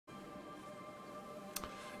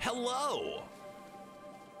Hello!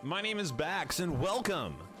 My name is Bax, and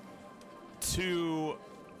welcome to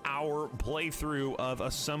our playthrough of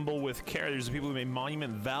Assemble with Care. There's the people who made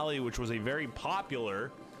Monument Valley, which was a very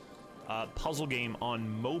popular puzzle game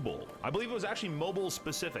on mobile. I believe it was actually mobile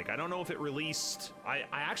specific. I don't know if it released... I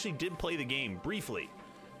actually did play the game briefly.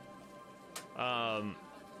 And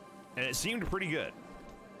it seemed pretty good.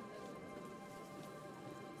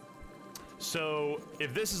 So,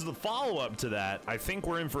 if this is the follow-up to that, I think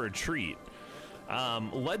we're in for a treat.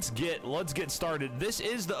 Let's get started. This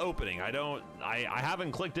is the opening. I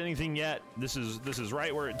haven't clicked anything yet. This is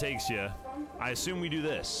right where it takes you. I assume we do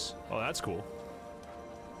this. Oh, that's cool.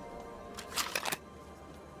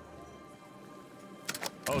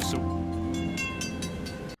 Oh, so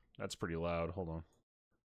that's pretty loud. Hold on.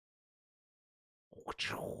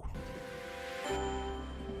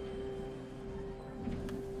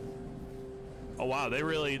 Oh wow, they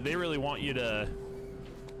really want you to.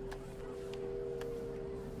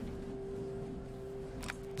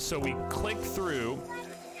 So we click through.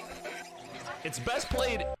 It's best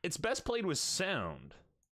played with sound.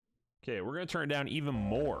 Okay, we're gonna turn it down even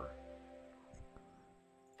more.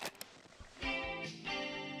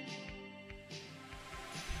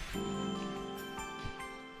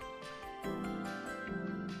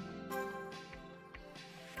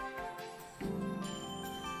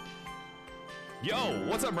 Yo,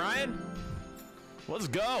 what's up, Ryan? Let's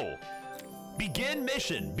go. Begin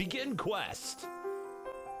mission, begin quest.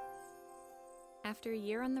 After a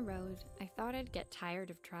year on the road, I thought I'd get tired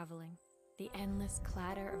of traveling. The endless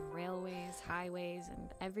clatter of railways, highways, and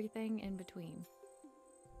everything in between.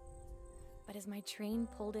 But as my train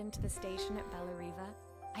pulled into the station at Bellariva,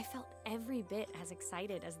 I felt every bit as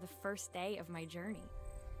excited as the first day of my journey.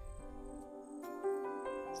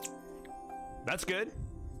 That's good.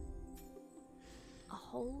 A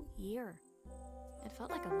whole year. It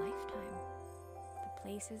felt like a lifetime. The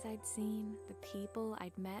places I'd seen, the people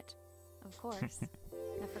I'd met, of course,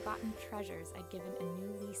 the forgotten treasures I'd given a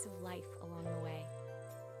new lease of life along the way.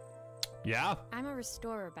 Yeah? I'm a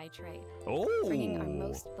restorer by trade. Oh! Bringing our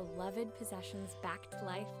most beloved possessions back to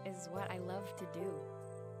life is what I love to do.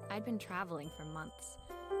 I'd been traveling for months,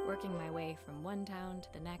 working my way from one town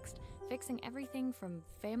to the next, fixing everything from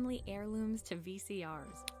family heirlooms to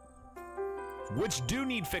VCRs. Which do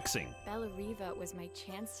need fixing. Bellariva was my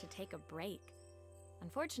chance to take a break.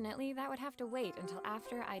 Unfortunately, that would have to wait until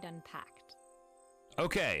after I'd unpacked.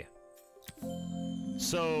 Okay.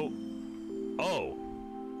 So... Oh.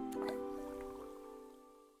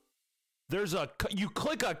 There's a... You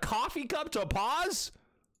click a coffee cup to pause?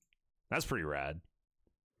 That's pretty rad.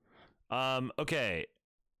 Okay.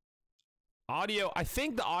 Audio. I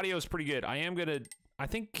think the audio is pretty good. I am gonna... I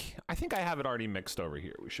think I have it already mixed over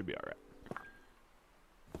here. We should be alright.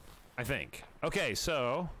 I think. Okay,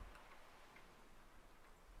 so...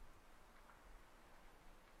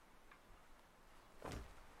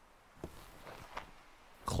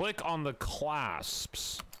 Click on the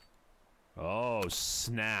clasps. Oh,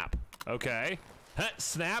 snap. Okay.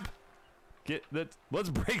 Snap. Get that. Let's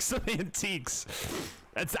break some antiques.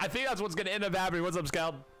 I think that's what's gonna end up happening. What's up,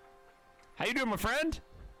 Scout? How you doing, my friend?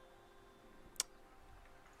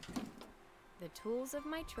 The tools of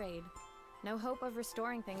my trade. No hope of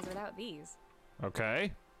restoring things without these.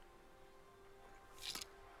 Okay.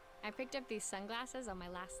 I picked up these sunglasses on my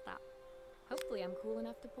last stop. Hopefully I'm cool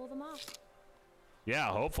enough to pull them off. Yeah,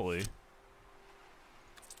 hopefully.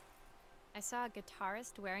 I saw a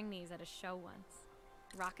guitarist wearing these at a show once.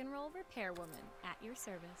 Rock and roll repair woman, at your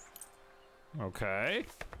service. Okay.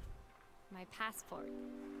 My passport.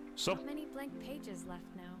 So Not many blank pages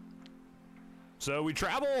left now. So we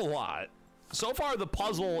travel a lot. So far the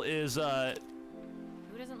puzzle is Who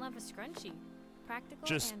doesn't love a scrunchie? Practical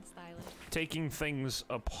just and stylish. taking things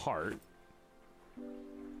apart.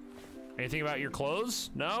 Anything about your clothes?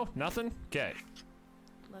 No? Nothing? Okay.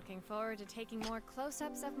 Looking forward to taking more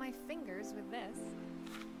close-ups of my fingers with this.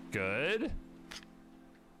 Good.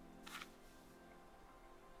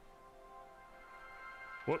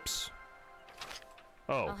 Whoops.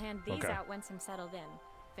 Oh, I'll hand these okay. out once I'm settled in.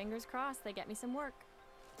 Fingers crossed they get me some work.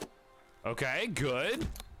 Okay, good.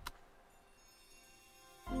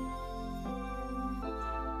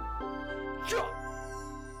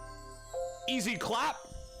 Easy clap.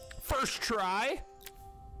 First try.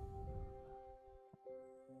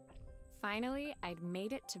 Finally, I'd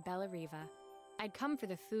made it to Bellariva. I'd come for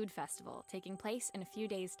the food festival, taking place in a few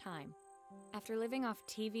days' time. After living off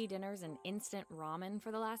TV dinners and instant ramen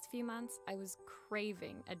for the last few months, I was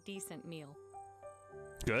craving a decent meal.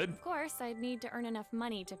 Good. Of course, I'd need to earn enough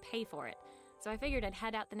money to pay for it, so I figured I'd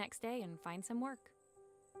head out the next day and find some work.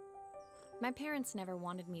 My parents never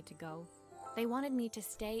wanted me to go. They wanted me to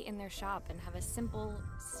stay in their shop and have a simple,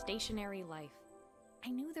 stationary life. I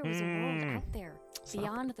knew there was a world out there,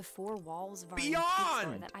 beyond the four walls of our antique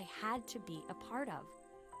store that I had to be a part of.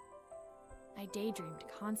 I daydreamed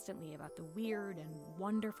constantly about the weird and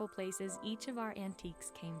wonderful places each of our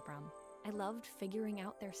antiques came from. I loved figuring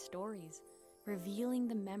out their stories, revealing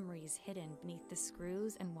the memories hidden beneath the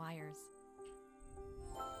screws and wires.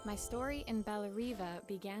 My story in Bellariva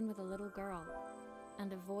began with a little girl,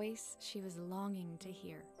 and a voice she was longing to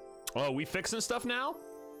hear. Oh, we fixing stuff now?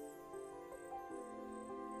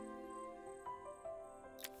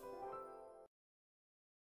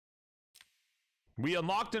 We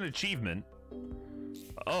unlocked an achievement.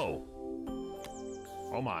 Oh.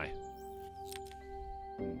 Oh my.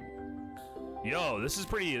 Yo, this is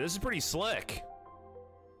pretty slick.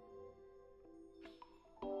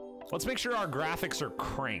 Let's make sure our graphics are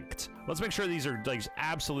cranked. Let's make sure these are like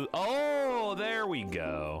absolute. Oh, there we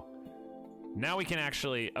go. Now we can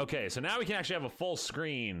actually, okay, so now we can actually have a full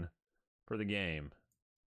screen for the game.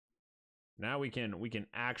 Now we can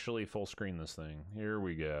actually full screen this thing. Here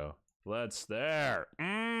we go. There.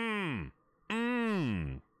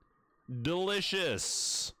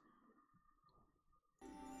 Delicious.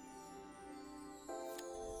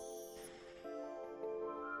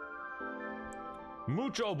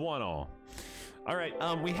 Mucho bueno. All right,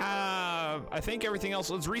 we have, I think, everything else.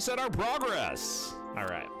 Let's reset our progress. All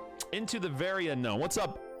right, into the very unknown. What's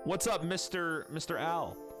up, Mr.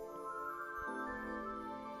 Al?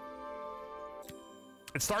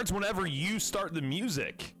 It starts whenever you start the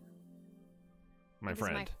music, my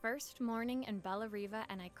friend. It was my first morning in Bellariva,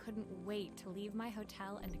 and I couldn't wait to leave my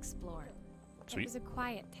hotel and explore. Sweet. It was a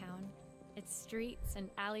quiet town, its streets and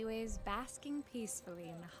alleyways basking peacefully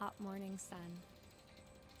in the hot morning sun.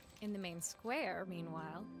 In the main square,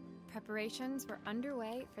 meanwhile, preparations were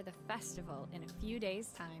underway for the festival in a few days'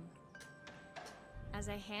 time. As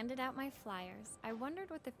I handed out my flyers, I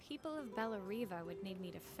wondered what the people of Bellariva would need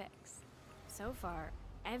me to fix. So far,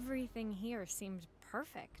 everything here seemed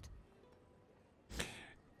perfect.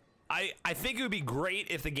 I think it would be great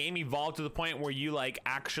if the game evolved to the point where you like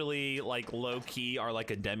actually like low-key are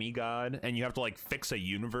like a demigod and you have to like fix a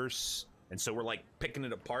universe, and so we're like picking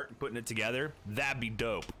it apart and putting it together. That'd be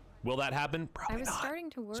dope. Will that happen? Probably not. I was starting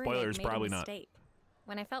to worry Spoilers, I'd made probably a not. mistake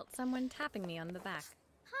when I felt someone tapping me on the back.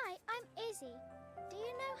 Hi, I'm Izzy. Do you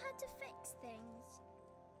know how to fix things?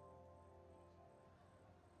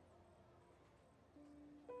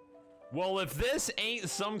 Well, if this ain't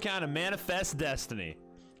some kind of manifest destiny.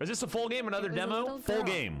 Is this a full game? Another It was a demo? little Full girl,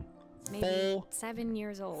 game. Maybe Full 7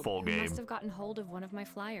 years old. full who game. must have gotten hold of one of my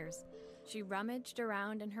flyers. She rummaged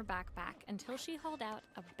around in her backpack until she hauled out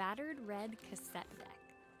a battered red cassette deck.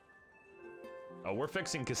 Oh, we're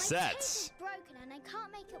fixing My tape cassettes. is broken and I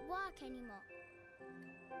can't make it work anymore.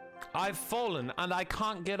 I've fallen and I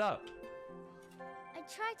can't get up. I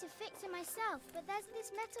tried to fix it myself, but there's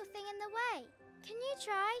this metal thing in the way. Can you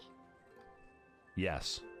try?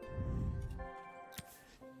 Yes.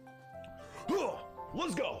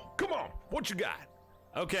 Let's go. Come on. What you got?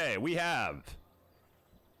 Okay, we have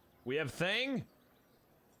thing,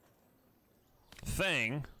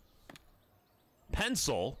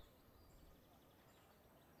 pencil,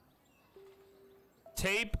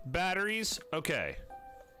 tape, batteries. Okay.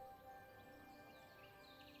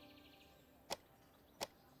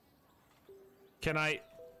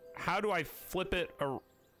 How do I flip it?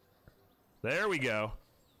 There we go.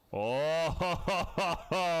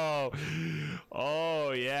 Oh,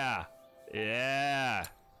 oh yeah, yeah.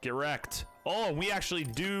 Get wrecked. Oh, and we actually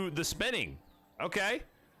do the spinning. Okay.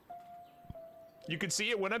 You can see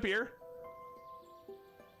it went up here.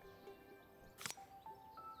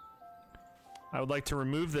 I would like to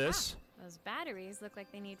remove this. Ah, those batteries look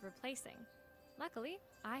like they need replacing. Luckily,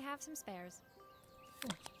 I have some spares.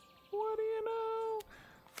 What do you know?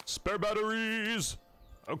 Spare batteries.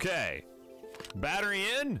 Okay. Battery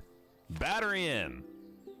in. Battery in.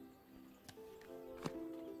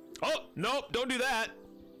 Oh, nope, don't do that.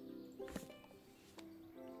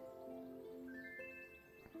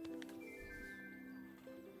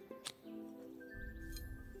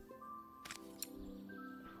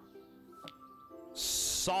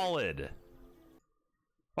 Solid.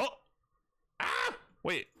 Oh. Ah!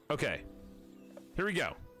 Wait, okay. Here we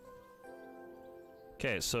go.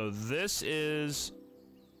 Okay, so this is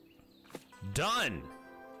done.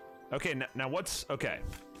 Okay, now what's okay?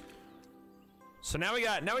 So now we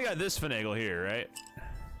got this finagle here, right?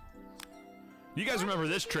 You guys remember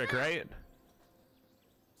this trick, right?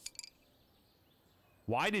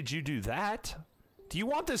 Why did you do that? Do you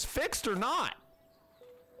want this fixed or not?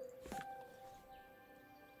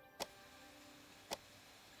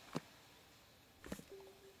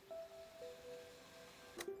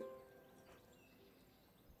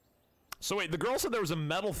 So wait, the girl said there was a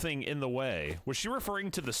metal thing in the way. Was she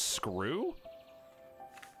referring to the screw?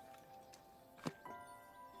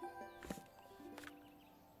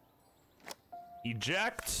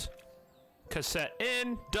 Eject. Cassette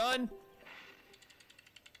in. Done.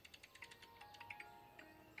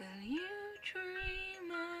 Will you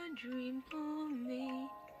dream a dream for me?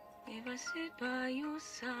 If I sit by your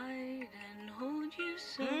side and hold you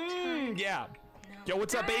so tight. Yeah. Yo,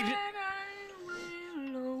 what's up, agent?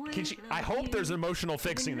 Can she? I hope there's emotional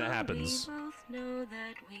fixing that happens. We both know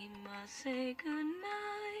that we must say goodnight.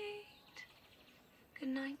 Good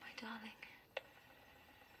night, my darling.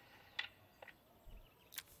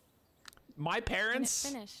 My parents.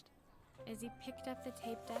 When it finished, Izzy picked up the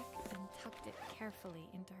tape deck and tucked it carefully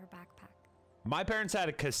into her backpack. My parents had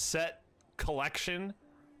a cassette collection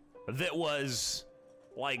that was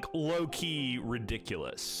like low-key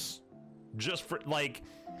ridiculous. Just for like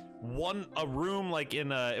a room like in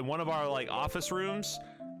one of our like office rooms,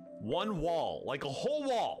 one wall, like a whole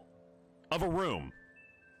wall of a room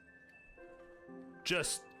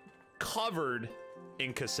just covered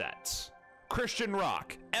in cassettes. Christian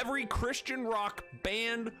rock. Every Christian rock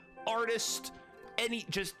band, artist,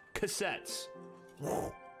 just cassettes.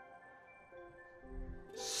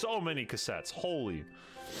 So many cassettes. Holy.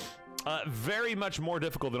 Very much more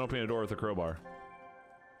difficult than opening a door with a crowbar.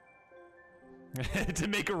 To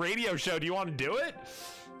make a radio show, do you want to do it?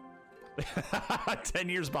 10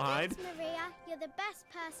 years behind. Thanks, Maria. You're the best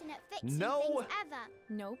person at fixing things ever.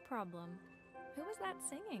 No problem. Who was that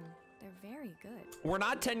singing? They're very good. We're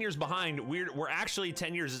not 10 years behind. We're actually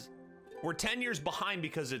 10 years. We're 10 years behind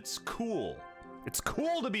because it's cool. It's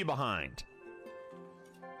cool to be behind.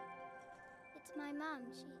 It's my mum.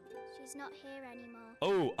 She's not here anymore.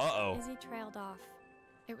 Oh, uh-oh. Izzy trailed off.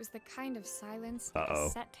 It was the kind of silence a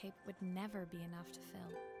cassette tape would never be enough to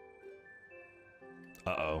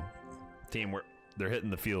fill. Uh-oh. Team, they're hitting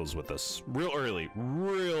the feels with us. Real early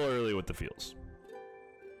with the feels.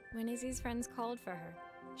 When Izzy's friends called for her,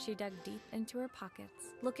 she dug deep into her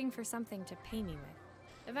pockets, looking for something to pay me with.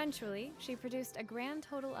 Eventually, she produced a grand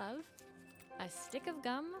total of a stick of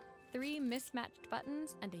gum, 3 mismatched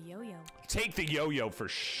buttons, and a yo-yo. Take the yo-yo for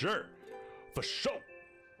sure. For sure.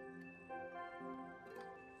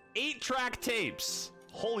 8-track tapes.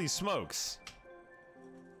 Holy smokes.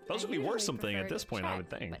 Those would be worth something at this point, I would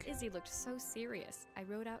think. But Izzy looked so serious, I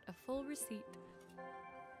wrote out a full receipt.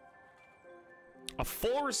 A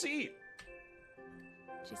full receipt?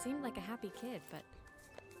 She seemed like a happy kid, but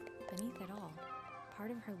beneath it all,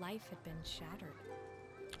 part of her life had been shattered.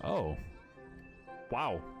 Oh.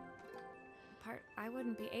 Wow. A part I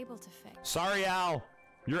wouldn't be able to fix. Sorry, Al.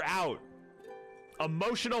 You're out.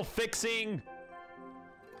 Emotional fixing.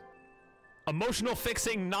 Emotional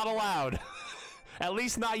fixing not allowed. At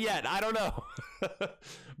least not yet. I don't know.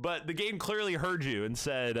 But the game clearly heard you and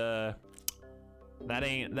said, that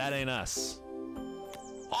ain't us.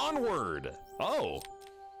 Onward. Oh.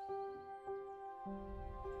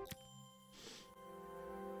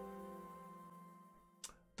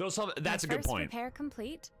 That's a good point. First repair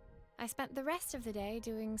complete. I spent the rest of the day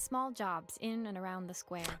doing small jobs in and around the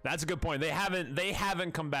square. That's a good point. They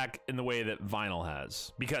haven't come back in the way that vinyl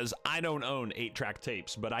has, because I don't own 8-track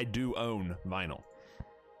tapes, but I do own vinyl.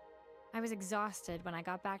 I was exhausted when I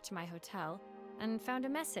got back to my hotel and found a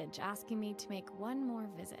message asking me to make one more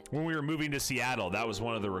visit. When we were moving to Seattle, that was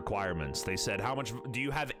one of the requirements. They said, "How much do you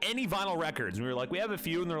have any vinyl records?" And we were like, "We have a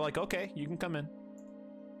few." And they're like, "Okay, you can come in."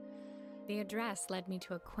 The address led me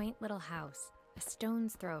to a quaint little house, a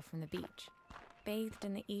stone's throw from the beach. Bathed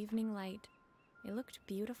in the evening light, it looked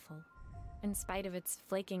beautiful, in spite of its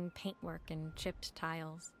flaking paintwork and chipped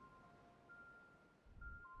tiles.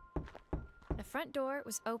 The front door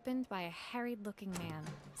was opened by a harried-looking man,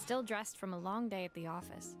 still dressed from a long day at the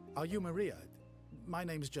office. Are you Maria? My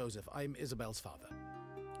name's Joseph. I'm Isabel's father.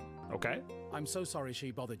 Okay. I'm so sorry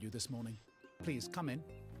she bothered you this morning. Please, come in.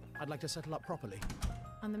 I'd like to settle up properly.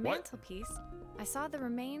 On the mantelpiece, I saw the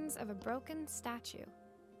remains of a broken statue.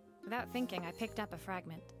 Without thinking, I picked up a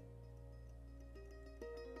fragment.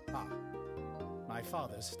 Ah, my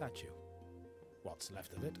father's statue. What's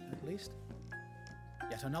left of it, at least.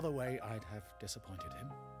 Yet another way I'd have disappointed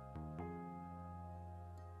him.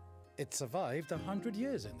 It survived 100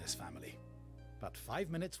 years in this family. But 5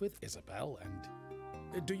 minutes with Isabel and...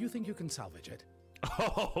 do you think you can salvage it?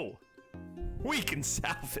 Oh, we can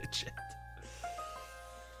salvage it.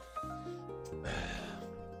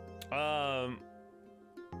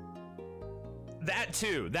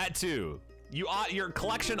 That too. Your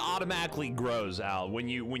collection automatically grows, Al, when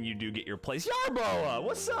you do get your place. Yarboa,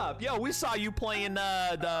 what's up? Yo, we saw you playing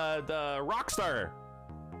the Rockstar.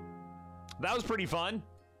 That was pretty fun.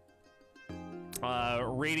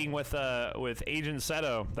 raiding with Agent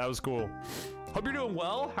Seto. That was cool. Hope you're doing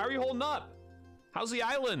well. How are you holding up? How's the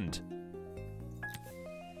island?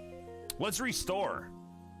 Let's restore.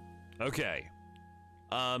 Okay.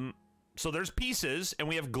 So there's pieces, and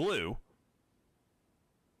we have glue.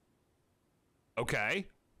 Okay.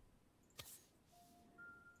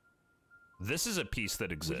 This is a piece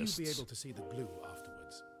that exists. Will you be able to see the glue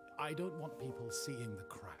afterwards? I don't want people seeing the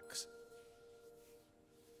cracks.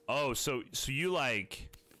 Oh, so you like...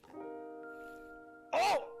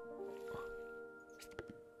 Oh!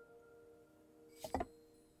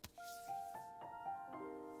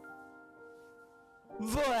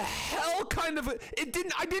 The hell kind of... It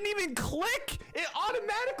didn't... I didn't even click! It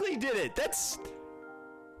automatically did it! That's...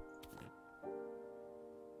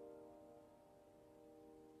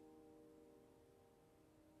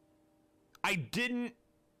 I didn't...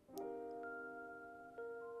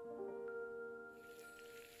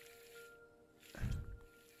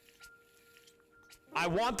 I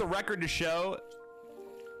want the record to show...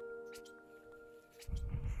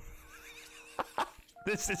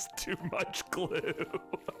 This is too much glue.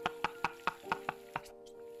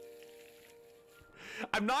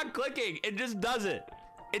 I'm not clicking. It just does it.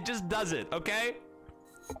 It just does it, okay?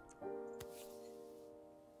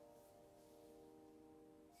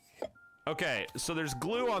 Okay, so there's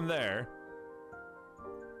glue on there.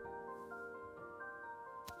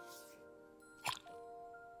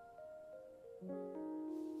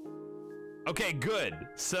 Okay, good.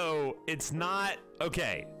 So it's not...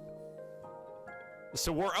 Okay.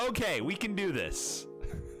 So we're okay. We can do this.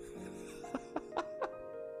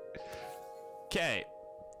 Okay.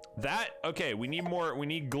 That... Okay, we need more... We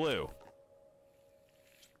need glue.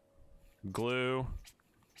 Glue.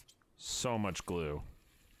 So much glue.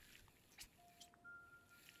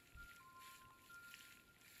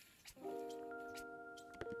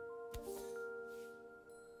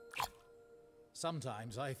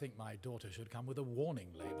 Sometimes I think my daughter should come with a warning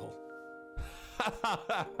label.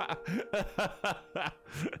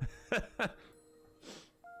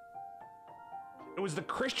 It was the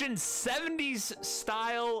Christian 70s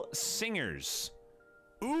style singers.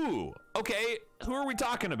 Ooh, okay. Who are we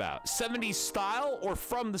talking about? 70s style or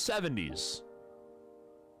from the 70s?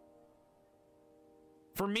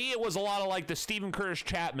 For me, it was a lot of like the Stephen Curtis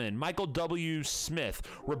Chapman, Michael W. Smith,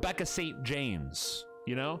 Rebecca St. James,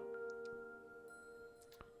 you know?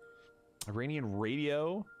 Iranian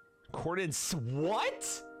radio? Recorded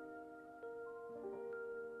what?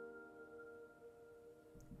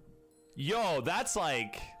 Yo, that's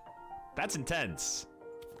like... That's intense.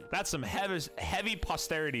 That's some heavy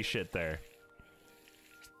posterity shit there.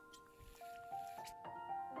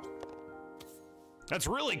 That's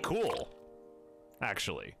really cool,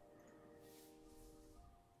 actually.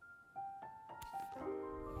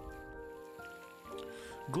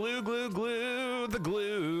 Glue, glue, glue, the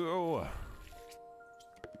glue.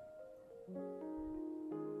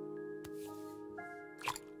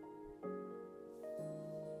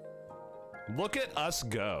 Look at us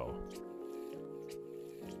go.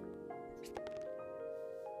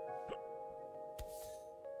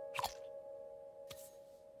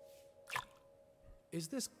 Is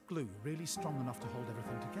this glue really strong enough to hold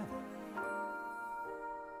everything together?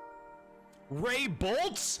 Ray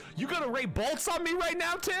bolts? You gonna ray bolts on me right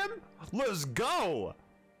now, Tim? Let's go.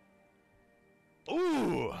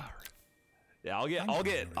 Ooh. Yeah,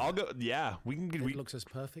 I'll go. Yeah, we can get. It looks as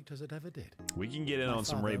perfect as it ever did. We can get in on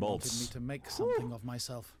some ray bolts. Wanted me to make something of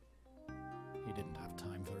myself. He didn't have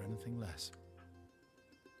time for anything less.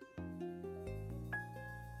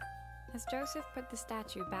 As Joseph put the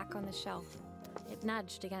statue back on the shelf, it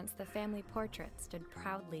nudged against the family portrait stood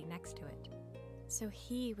proudly next to it. So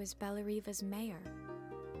he was Bellariva's mayor.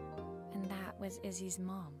 And that was Izzy's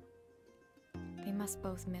mom. They must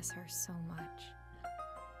both miss her so much.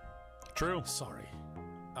 True. Sorry.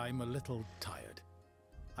 I'm a little tired.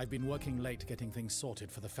 I've been working late getting things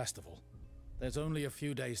sorted for the festival. There's only a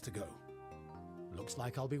few days to go. Looks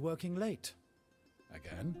like I'll be working late.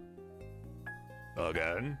 Again?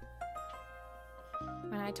 Again?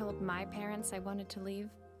 When I told my parents I wanted to leave,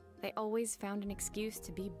 they always found an excuse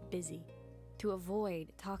to be busy, to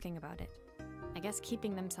avoid talking about it. I guess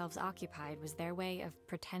keeping themselves occupied was their way of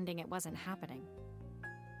pretending it wasn't happening.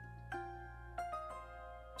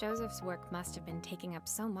 Joseph's work must have been taking up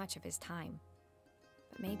so much of his time.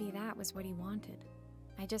 But maybe that was what he wanted.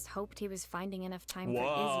 I just hoped he was finding enough time for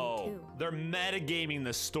Izzy, too. They're metagaming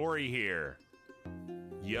the story here.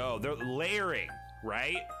 Yo, they're layering,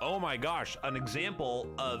 right? Oh my gosh, an example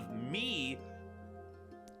of me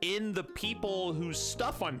in the people whose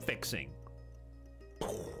stuff I'm fixing.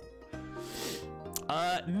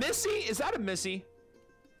 Missy? Is that a Missy?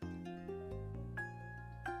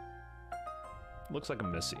 Looks like a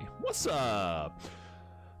Missy. What's up?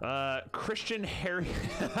 Christian Harry.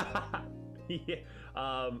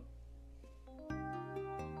 Yeah.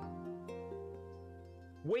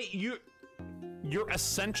 Wait, your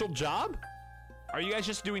essential job? Are you guys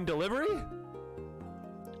just doing delivery?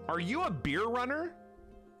 Are you a beer runner?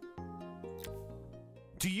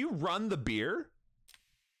 Do you run the beer?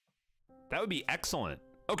 That would be excellent.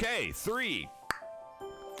 Okay, 3.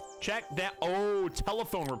 Check that. Oh,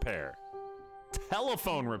 telephone repair.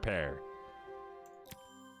 Telephone repair.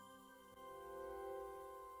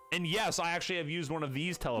 And yes, I actually have used one of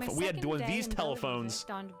these telephones. We had one of these telephones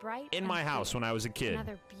in my house when I was a kid.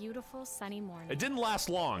 Another beautiful sunny morning. It didn't last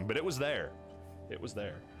long, but it was there. It was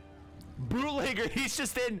there. Bootlegger, he's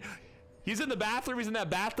just in. He's in the bathroom. He's in that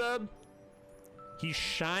bathtub. He's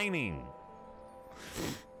shining.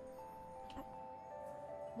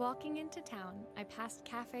 Walking into town, I passed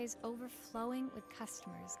cafes overflowing with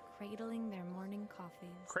customers cradling their morning coffees.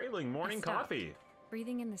 Cradling morning I stopped, coffee.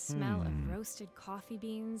 breathing in the smell of roasted coffee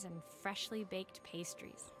beans and freshly baked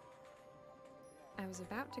pastries. I was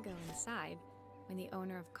about to go inside when the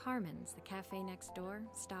owner of Carmen's, the cafe next door,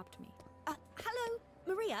 stopped me. Hello,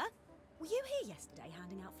 Maria? Were you here yesterday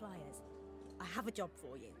handing out flyers? I have a job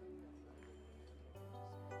for you.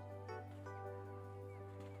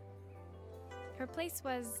 Her place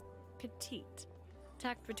was petite,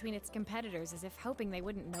 tucked between its competitors as if hoping they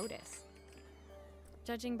wouldn't notice.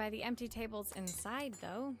 Judging by the empty tables inside,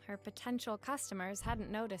 though, her potential customers hadn't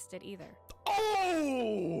noticed it either.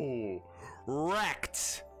 Oh!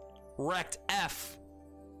 Wrecked. Wrecked F.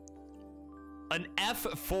 An F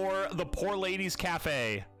for the Poor Ladies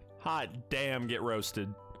Cafe. Hot damn, get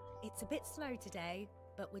roasted. It's a bit slow today,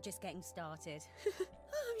 but we're just getting started.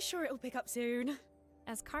 I'm sure it'll pick up soon.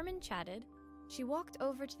 As Carmen chatted, she walked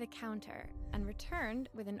over to the counter and returned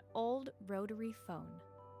with an old rotary phone.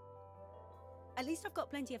 At least I've got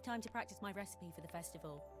plenty of time to practice my recipe for the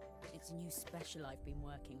festival. It's a new special I've been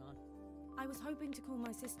working on. I was hoping to call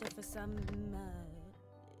my sister for some,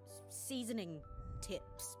 seasoning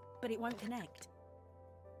tips, but it won't connect.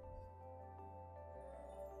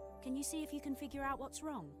 Can you see if you can figure out what's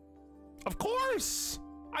wrong? Of course!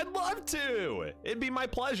 I'd love to! It'd be my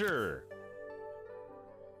pleasure.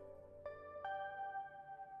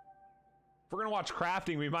 If we're gonna watch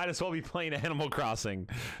crafting, we might as well be playing Animal Crossing.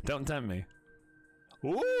 Don't tempt me.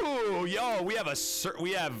 Ooh, yo, we have a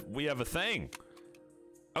thing.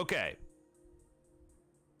 Okay.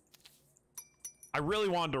 I really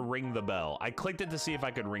wanted to ring the bell. I clicked it to see if I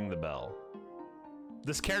could ring the bell.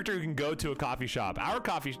 This character who can go to a coffee shop. Our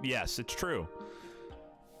coffee, yes, it's true.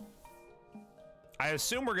 I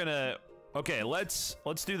assume we're gonna, okay, let's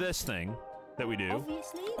do this thing that we do.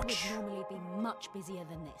 Obviously, it would normally be much busier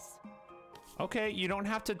than this. Okay, you don't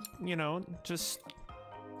have to, you know, just...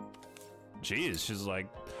 Jeez, she's like,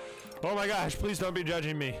 oh my gosh, please don't be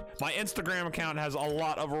judging me. My Instagram account has a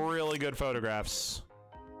lot of really good photographs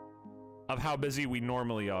of how busy we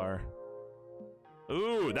normally are.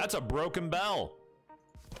 Ooh, that's a broken bell.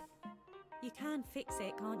 You can fix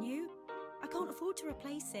it, can't you? I can't afford to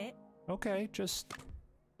replace it. Okay, just...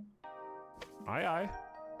 Aye, aye.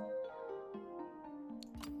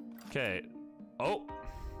 Okay. Oh.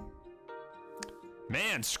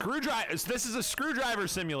 Man, screwdriver. This is a screwdriver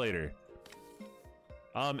simulator.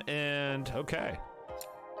 And okay.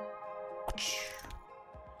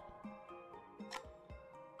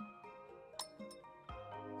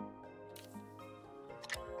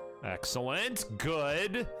 Excellent.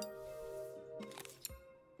 Good.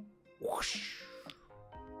 Whoosh.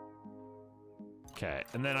 Okay,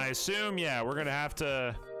 and then I assume, yeah, we're gonna have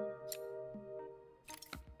to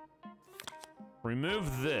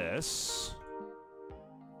remove this.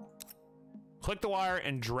 Click the wire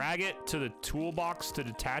and drag it to the toolbox to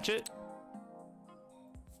detach it.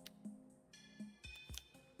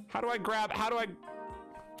 How do I grab,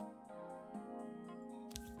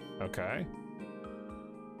 okay.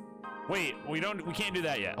 Wait, we can't do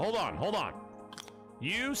that yet. Hold on.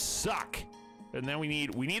 You suck. And then we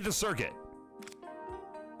need the circuit.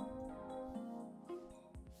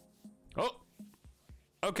 Oh.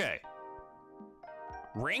 Okay.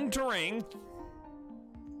 Ring to ring.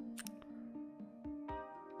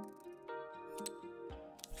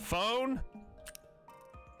 Phone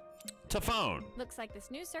to phone. Looks like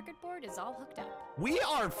this new circuit board is all hooked up. We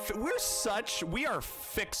are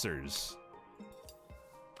fixers.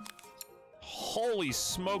 Holy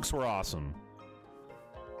smokes, we're awesome.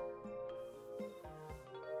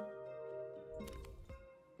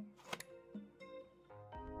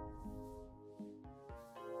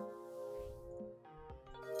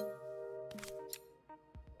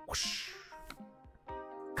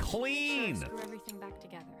 Clean. Screw everything back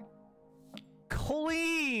together.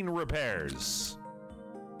 Clean repairs.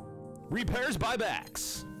 Repairs by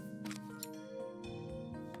Bax.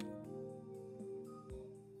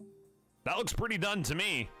 That looks pretty done to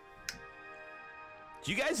me.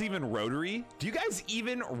 Do you guys even rotary? Do you guys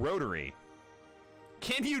even rotary?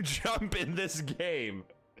 Can you jump in this game?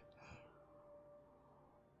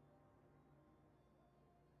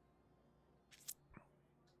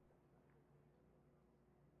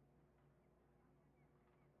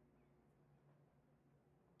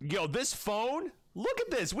 Yo, this phone? Look at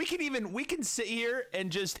this. We can sit here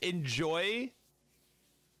and just enjoy.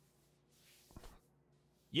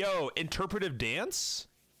 Yo, interpretive dance?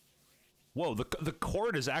 Whoa, the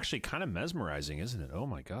chord is actually kind of mesmerizing, isn't it? Oh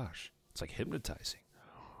my gosh. It's like hypnotizing.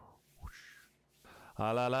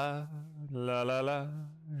 La la la la la la.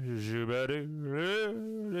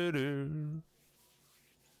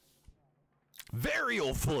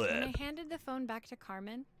 Varial flip. When I handed the phone back to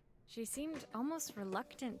Carmen, she seemed almost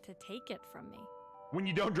reluctant to take it from me. When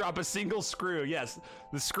you don't drop a single screw, yes.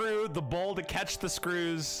 The screw, the bowl to catch the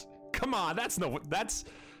screws. Come on, that's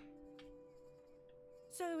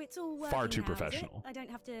So it's all working far too now, is it? professional. I don't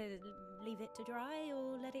have to leave it to dry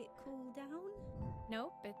or let it cool down?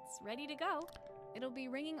 Nope, it's ready to go. It'll be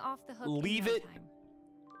ringing off the hook Leave in no it- time.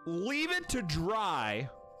 Leave it to dry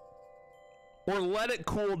or let it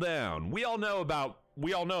cool down. We all know about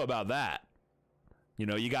that. You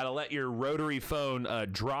know, you got to let your rotary phone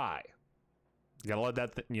dry. You got to let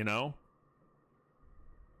that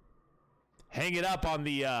hang it up on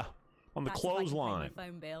the That's if I can pay clothesline. my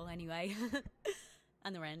phone bill anyway.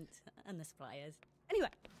 And the rent and the suppliers. Anyway,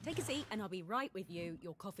 take a seat and I'll be right with you.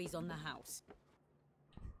 Your coffee's on the house.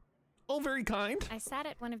 Oh, very kind. I sat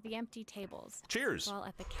at one of the empty tables. Cheers. While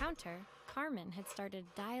at the counter, Carmen had started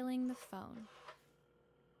dialing the phone.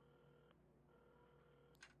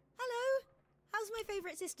 Hello. How's my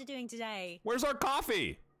favorite sister doing today? Where's our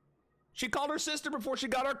coffee? She called her sister before she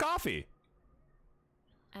got our coffee.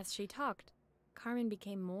 As she talked, Carmen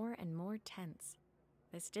became more and more tense.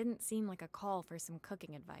 This didn't seem like a call for some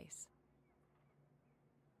cooking advice.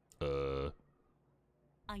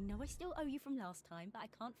 I know I still owe you from last time, but I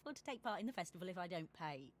can't afford to take part in the festival if I don't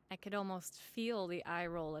pay. I could almost feel the eye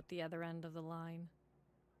roll at the other end of the line.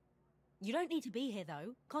 You don't need to be here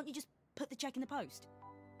though. Can't you just put the check in the post?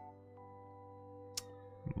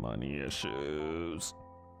 Money issues.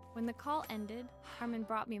 When the call ended, Carmen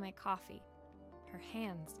brought me my coffee, her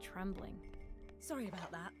hands trembling. Sorry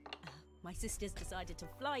about that. My sister's decided to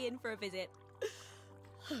fly in for a visit.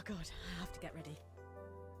 Oh God, I have to get ready.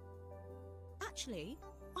 Actually,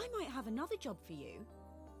 I might have another job for you.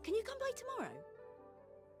 Can you come by tomorrow?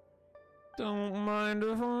 Don't mind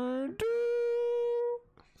if I do.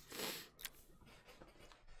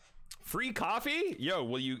 Free coffee?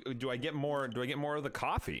 Yo, do I get more of the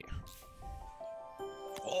coffee?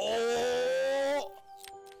 Oh!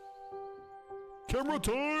 Camera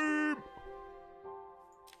time!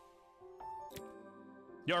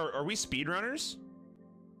 Yo, are we speedrunners?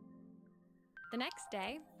 The next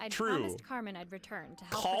day, I'd True. promised Carmen I'd return to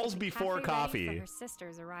help Calls her get the before cafe coffee. ready for her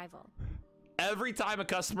sister's arrival. Every time a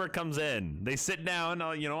customer comes in, they sit down.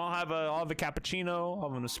 I'll have a cappuccino, I'll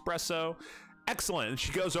have an espresso. Excellent. And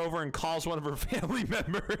she goes over and calls one of her family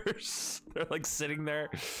members. They're like sitting there.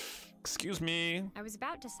 Excuse me. I was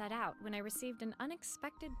about to set out when I received an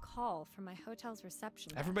unexpected call from my hotel's reception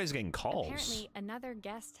desk. Everybody's getting calls. Apparently, another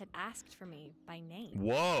guest had asked for me by name.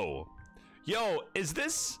 Whoa. Yo,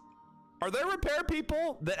 are there repair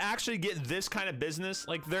people that actually get this kind of business?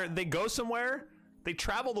 Like they go somewhere, they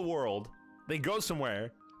travel the world, they go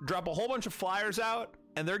somewhere, drop a whole bunch of flyers out,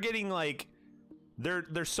 and they're getting like,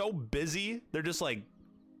 they're so busy, they're just like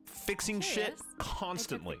fixing shit Curious,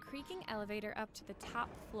 constantly. I took the creaking elevator up to the top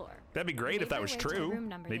floor. That'd be great They if that made was their way to the true. room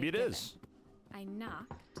number Maybe it they'd is. given. I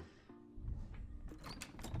knocked.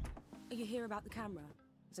 Are you here about the camera?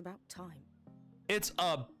 It's about time. It's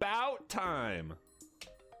about time.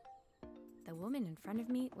 The woman in front of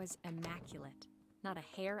me was immaculate. Not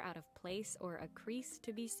a hair out of place or a crease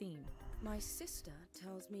to be seen. My sister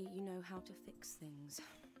tells me you know how to fix things.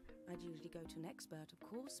 I'd usually go to an expert, of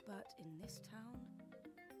course, but in this town...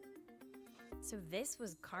 So this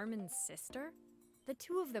was Carmen's sister? The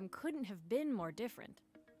two of them couldn't have been more different.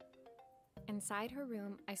 Inside her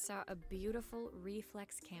room, I saw a beautiful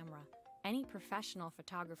reflex camera. Any professional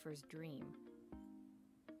photographer's dream.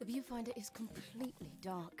 The viewfinder is completely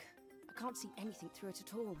dark. I can't see anything through it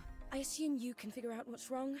at all. I assume you can figure out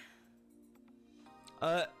what's wrong?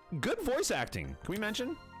 Good voice acting. Can we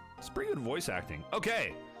mention? It's pretty good voice acting.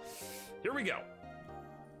 Okay, here we go.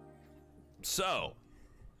 So,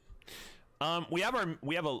 We have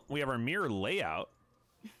our mirror layout.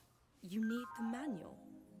 You need the manual.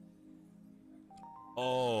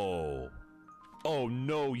 Oh. Oh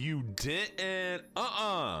no, you didn't.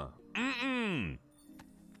 Mm-mm.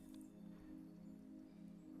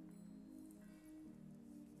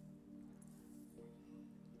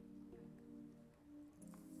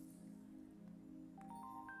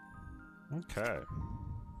 Okay.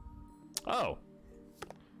 Oh.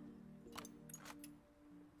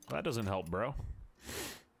 That doesn't help, bro.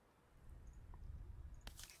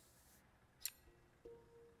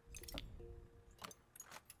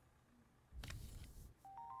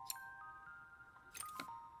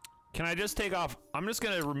 Can I just take off? I'm just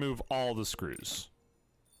gonna remove all the screws.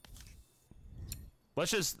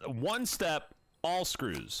 Let's just, one step, all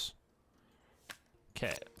screws.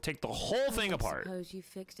 Okay, take the whole thing apart. Suppose you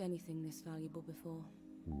fixed anything this valuable before.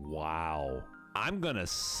 Wow. I'm gonna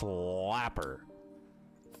slap her.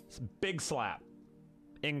 It's a big slap.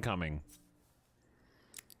 Incoming.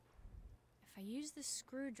 If I use the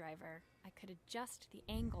screwdriver, I could adjust the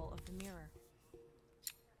angle of the mirror.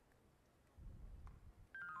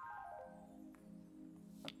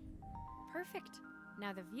 Perfect.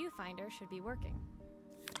 Now the viewfinder should be working.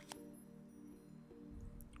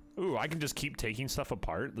 Ooh, I can just keep taking stuff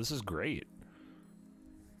apart. This is great.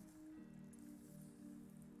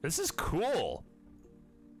 This is cool.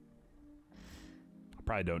 I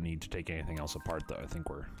probably don't need to take anything else apart, though. I think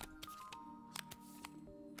we're...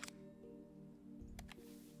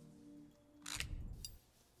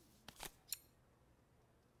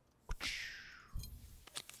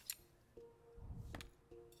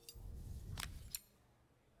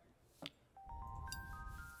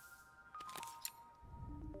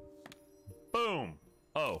 Boom!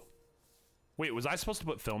 Oh. Wait, was I supposed to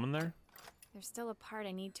put film in there? There's still a part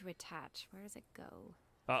I need to attach. Where does it go?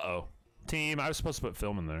 Uh-oh. Team, I was supposed to put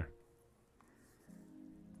film in there.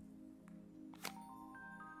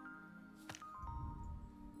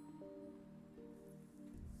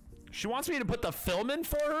 She wants me to put the film in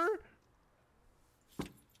for her?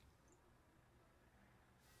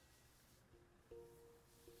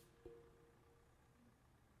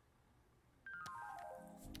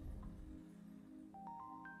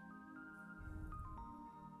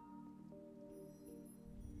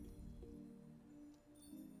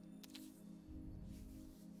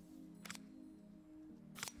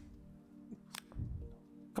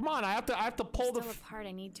 Come on, I have to pull There's still a part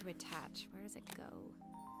I need to attach. Where does it go?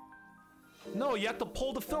 No, you have to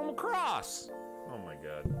pull the film across. Oh my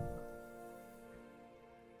god.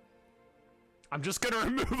 I'm just gonna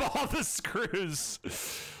remove all the screws.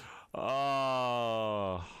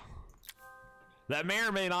 Oh. That may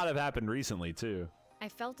or may not have happened recently too. I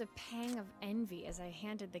felt a pang of envy as I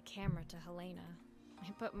handed the camera to Helena. I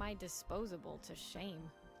put my disposable to shame.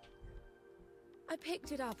 I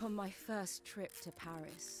picked it up on my first trip to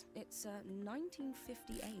Paris. It's a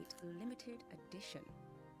 1958 limited edition,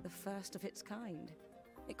 the first of its kind.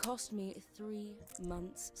 It cost me 3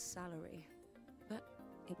 months' salary, but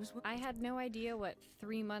it was... I had no idea what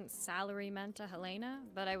 3 months' salary meant to Helena,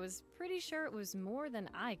 but I was pretty sure it was more than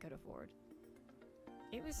I could afford.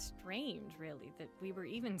 It was strange, really, that we were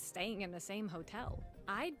even staying in the same hotel.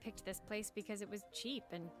 I'd picked this place because it was cheap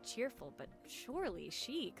and cheerful, but surely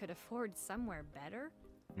she could afford somewhere better?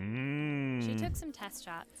 She took some test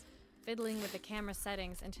shots, fiddling with the camera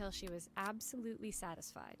settings until she was absolutely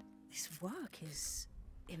satisfied. This work is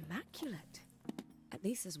immaculate. At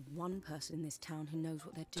least there's one person in this town who knows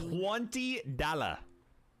what they're doing. $20.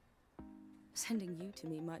 Sending you to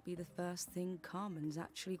me might be the first thing Carmen's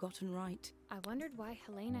actually gotten right. I wondered why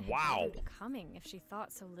Helena had Wow. bothered coming if she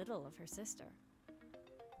thought so little of her sister.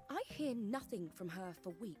 I hear nothing from her for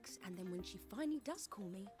weeks, and then when she finally does call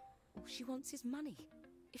me, all she wants is money.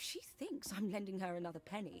 If she thinks I'm lending her another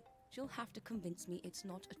penny, she'll have to convince me it's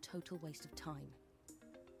not a total waste of time.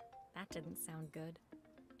 That didn't sound good.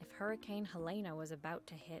 If Hurricane Helena was about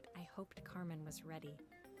to hit, I hoped Carmen was ready.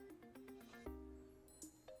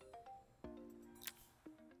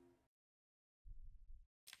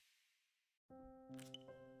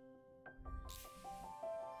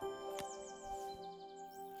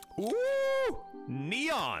 Ooh!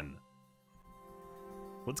 Neon!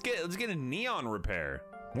 Let's get a neon repair.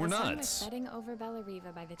 We're The sun was nuts. setting over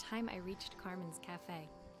Bellariva by the time I reached Carmen's cafe.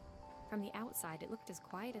 From the outside, it looked as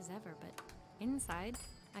quiet as ever, but inside,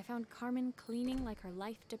 I found Carmen cleaning like her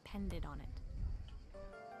life depended on it.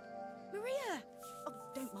 Maria! Oh,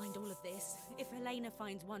 don't mind all of this. If Helena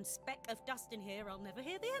finds one speck of dust in here, I'll never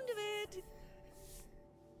hear the end of it.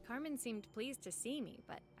 Carmen seemed pleased to see me,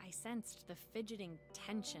 but I sensed the fidgeting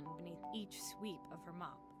tension beneath each sweep of her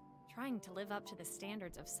mop. Trying to live up to the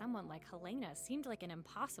standards of someone like Helena seemed like an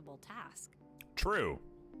impossible task. True.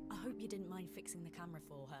 I hope you didn't mind fixing the camera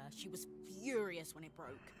for her. She was furious when it broke.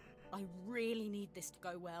 I really need this to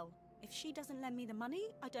go well. If she doesn't lend me the money,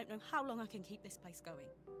 I don't know how long I can keep this place going.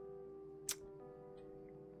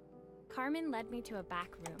 Carmen led me to a back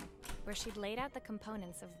room, where she'd laid out the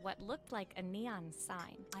components of what looked like a neon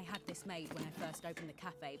sign. I had this made when I first opened the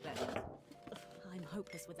cafe, but I'm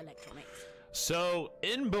hopeless with electronics. So,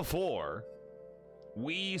 in before,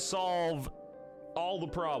 we solve all the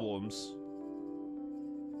problems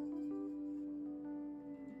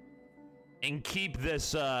and keep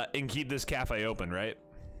this cafe open, right?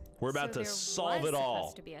 We're about to solve it all. There was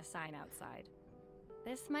supposed to be a sign outside.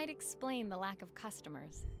 This might explain the lack of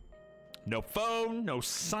customers. No phone, no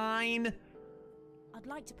sign. I'd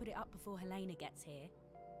like to put it up before Helena gets here.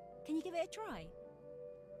 Can you give it a try?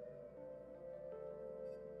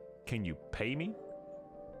 Can you pay me?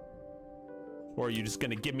 Or are you just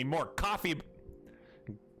gonna give me more coffee?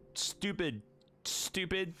 Stupid.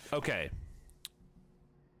 Okay.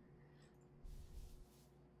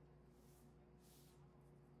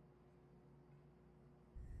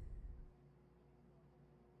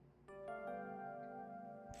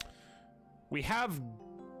 We have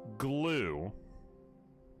glue.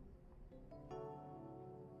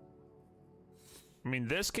 I mean,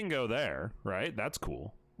 this can go there, right? That's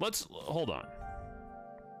cool. Let's hold on.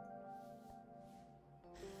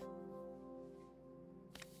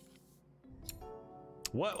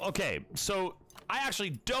 What? Okay, so I actually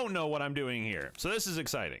don't know what I'm doing here. So this is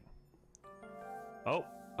exciting. Oh,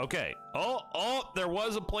 okay. Oh, there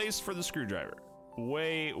was a place for the screwdriver.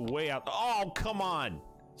 Way out. Oh, come on.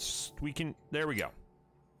 We can, there we go.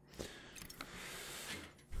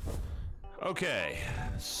 Okay,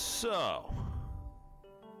 so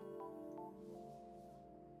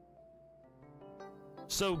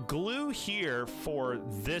glue here for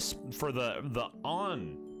this, for the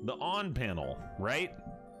on panel, right?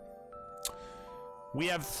 We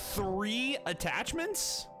have 3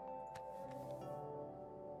 attachments?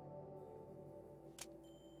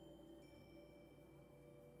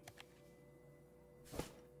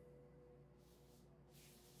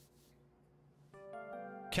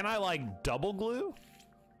 Can I, like, double glue?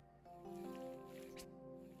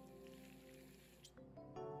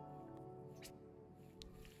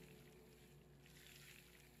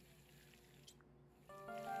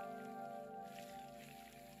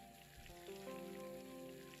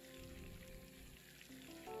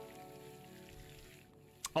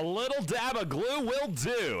 A little dab of glue will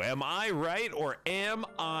do. Am I right or am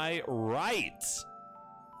I right?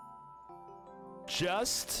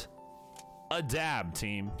 Just a dab,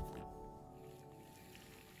 team.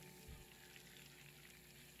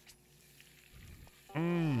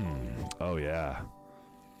 Oh, yeah.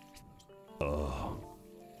 Oh.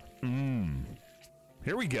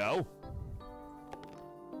 Here we go.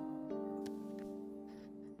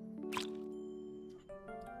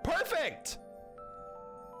 Perfect!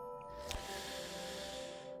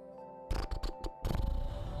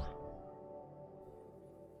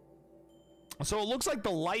 So it looks like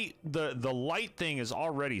the light thing is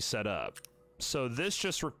already set up. So this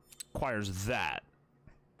just requires that.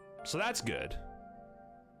 So that's good.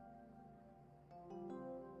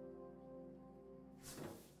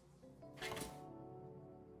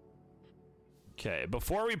 Okay,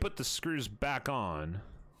 before we put the screws back on,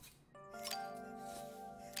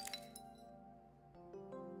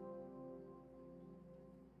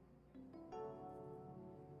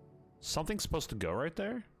 something's supposed to go right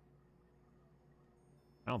there?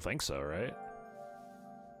 I don't think so, right?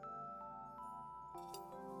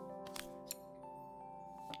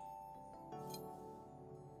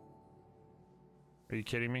 Are you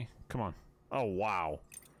kidding me? Come on. Oh, wow.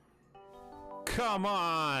 Come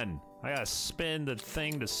on! I gotta spin the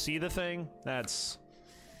thing to see the thing? That's...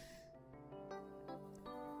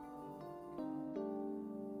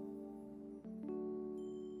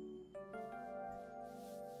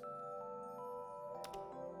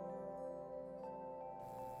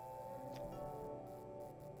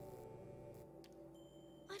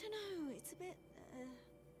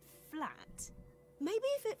 Maybe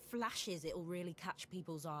if it flashes, it'll really catch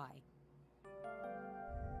people's eye.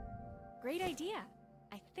 Great idea.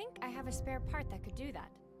 I think I have a spare part that could do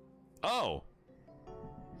that. Oh!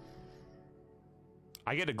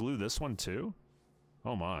 I get to glue this one too?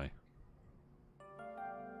 Oh my.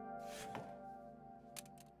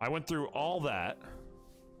 I went through all that.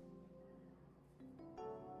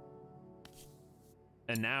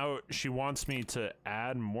 And now she wants me to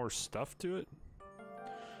add more stuff to it?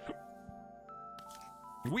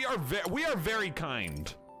 We are very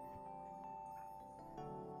kind.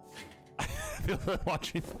 feel like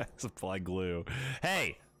watching Max apply glue.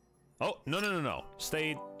 Hey! Oh, no.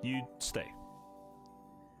 Stay, you stay.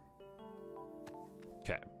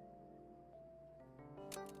 Okay.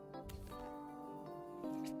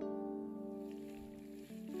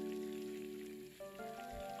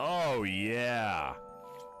 Oh, yeah.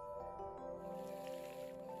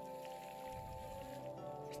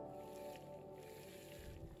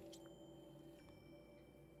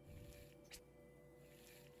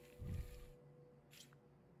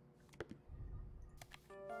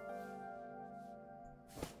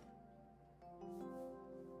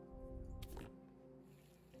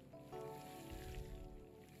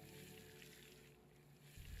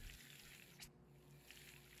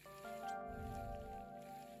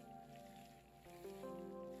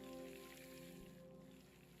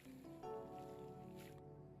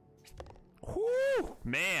 Whew,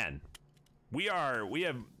 man, we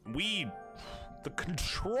have the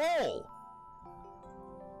control.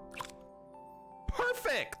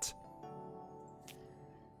 Perfect.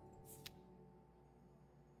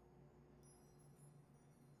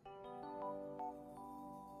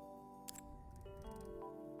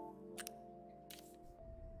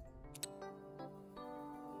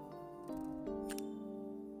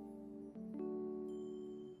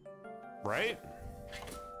 Right?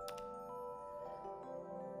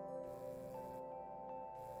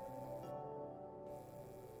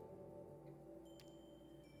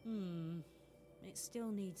 It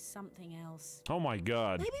still needs something else. Oh my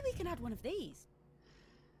god. Maybe we can add one of these.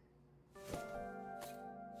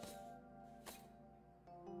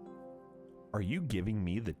 Are you giving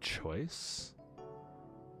me the choice?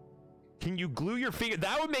 Can you glue your finger?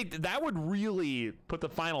 That would really put the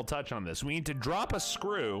final touch on this. We need to drop a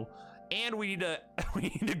screw and we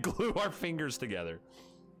need to glue our fingers together.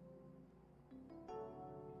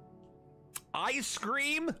 Ice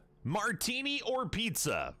cream, martini, or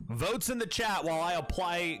pizza? Votes in the chat while I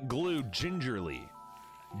apply glue gingerly.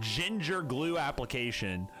 Ginger glue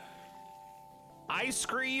application. Ice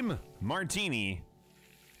cream, martini,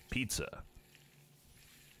 pizza.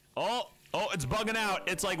 Oh, it's bugging out.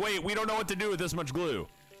 It's like, wait, we don't know what to do with this much glue.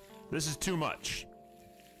 This is too much.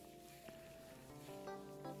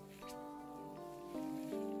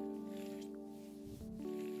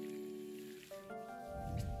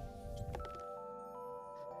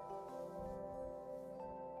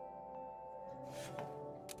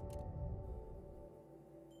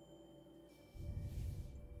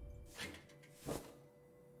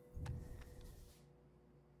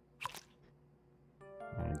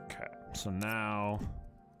 Okay, so now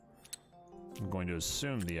I'm going to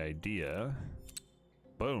assume the idea.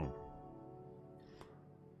 Boom.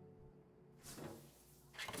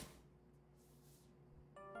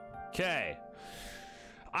 Okay.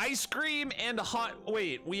 Ice cream and a hot.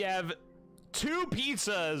 Wait, we have 2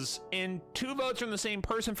 pizzas and 2 votes from the same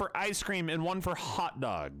person for ice cream and 1 for hot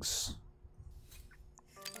dogs.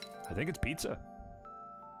 I think it's pizza.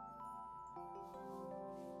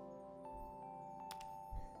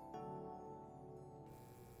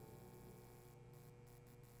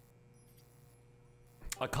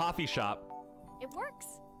 A coffee shop. It works.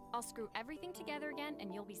 I'll screw everything together again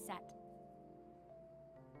and you'll be set.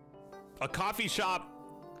 A coffee shop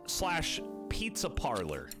 / pizza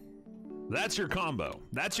parlor. That's your combo.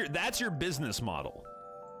 That's your business model.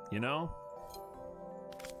 You know?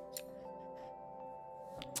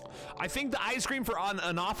 I think the ice cream for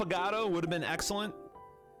an affogato would have been excellent.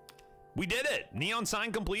 We did it. Neon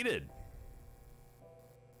sign completed.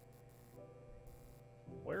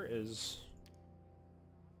 Where is...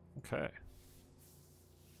 Okay.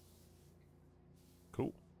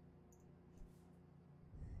 Cool.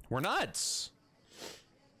 We're nuts.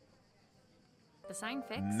 The sign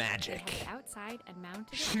fixed. Magic. They have it outside and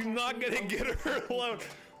mounted. She's not gonna get her alone.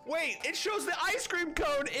 Wait, it shows the ice cream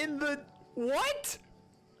cone in the... What?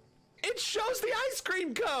 It shows the ice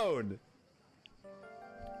cream cone.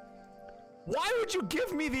 Why would you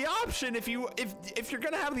give me the option if you're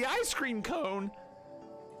gonna have the ice cream cone?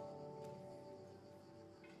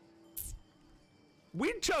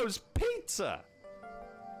 We chose pizza.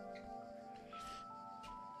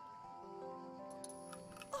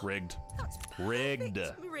 Rigged. That's Rigged.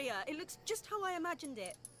 perfect, Maria, it looks just how I imagined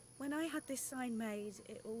it. When I had this sign made,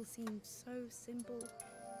 it all seemed so simple.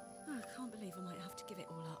 Oh, I can't believe I might have to give it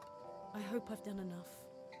all up. I hope I've done enough.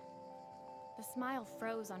 The smile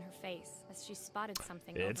froze on her face as she spotted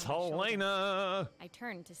something. It's over my shoulder. Helena. I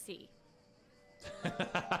turned to see.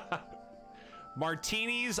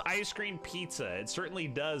 Martini's ice cream pizza. It certainly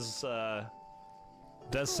does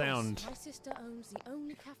Does sound My sister owns the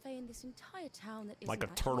only cafe in this entire town that isn't like a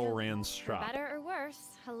actually turtle open. ran For shop. better or worse,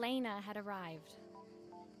 Helena had arrived.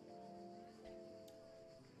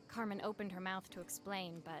 Carmen opened her mouth to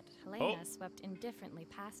explain, but Helena swept indifferently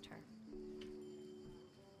past her.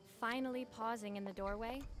 Finally pausing in the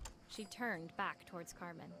doorway, she turned back towards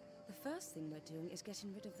Carmen. The first thing we're doing is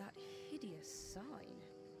getting rid of that hideous sign.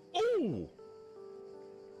 Oh!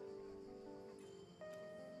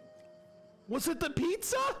 Was it the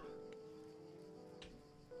pizza?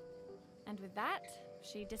 And with that,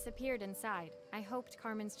 she disappeared inside. I hoped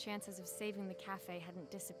Carmen's chances of saving the cafe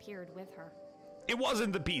hadn't disappeared with her. It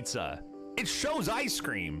wasn't the pizza. It shows ice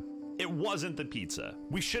cream. It wasn't the pizza.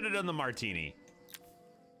 We should have done the martini.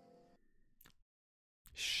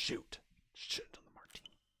 Shoot. Should have done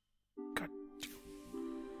the martini.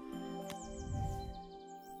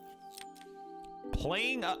 God.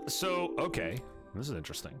 Playing up. So, okay. This is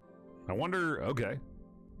interesting. I wonder. Okay.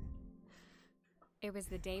 It was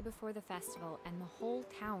the day before the festival, and the whole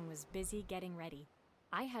town was busy getting ready.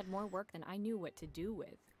 I had more work than I knew what to do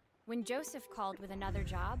with. When Joseph called with another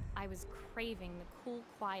job, I was craving the cool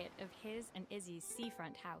quiet of his and Izzy's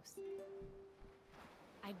seafront house.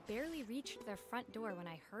 I'd barely reached their front door when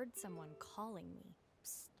I heard someone calling me.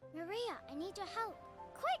 Psst, Maria, I need your help.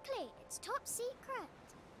 Quickly, it's top secret.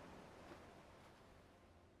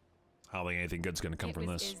 I don't think anything good's gonna come from It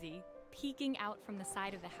was this. Izzy, peeking out from the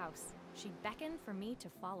side of the house. She beckoned for me to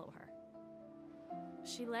follow her.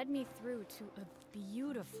 She led me through to a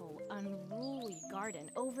beautiful, unruly garden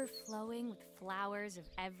overflowing with flowers of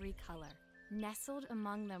every color. Nestled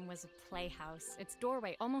among them was a playhouse, its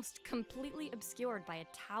doorway almost completely obscured by a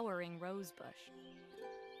towering rose bush.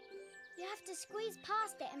 You have to squeeze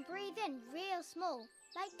past it and breathe in real small,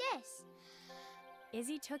 like this.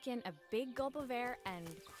 Izzy took in a big gulp of air and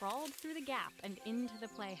crawled through the gap and into the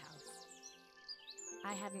playhouse.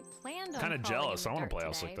 I hadn't planned on Kinda crawling jealous. in I the want a dirt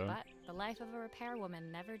playhouse today, like that. But the life of a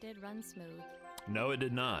repairwoman never did run smooth. No, it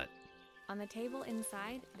did not. On the table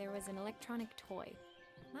inside, there was an electronic toy.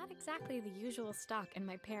 Not exactly the usual stock in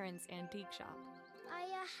my parents' antique shop. I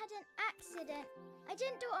had an accident. I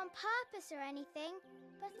didn't do it on purpose or anything,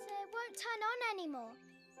 but it won't turn on anymore.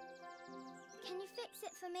 Can you fix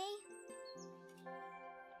it for me?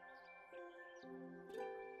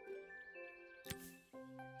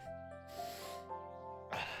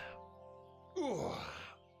 Ooh. All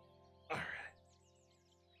right.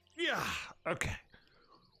 Yeah. Okay.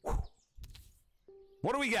 Whew.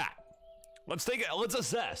 What do we got? Let's take it. Let's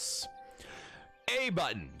assess. A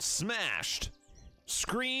button smashed.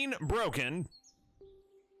 Screen broken.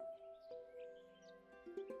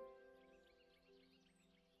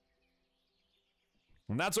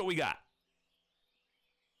 And that's what we got.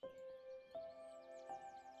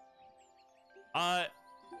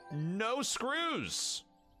 No screws.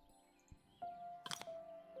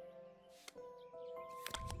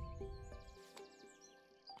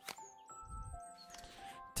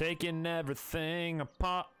 Taking everything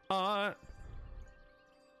apart.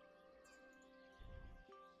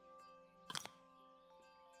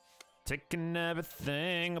 Taking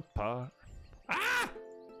everything apart. Ah!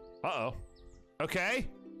 Uh-oh. Okay.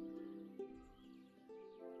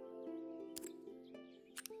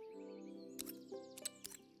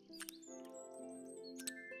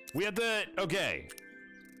 We have to... Okay.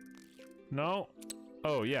 No.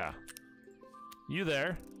 Oh, yeah. You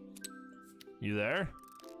there. You there?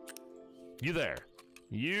 You there.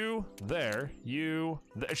 You there. You...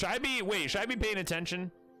 Should I be... Wait, should I be paying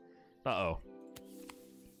attention? Uh-oh.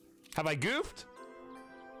 Have I goofed?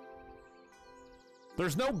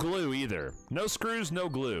 There's no glue either. No screws, no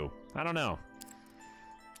glue. I don't know.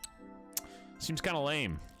 Seems kind of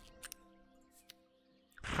lame.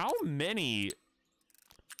 How many...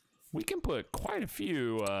 We can put quite a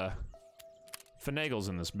few finagles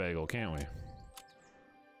in this bagel, can't we?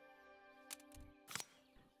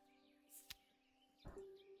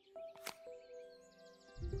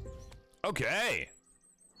 Okay.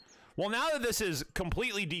 Well, now that this is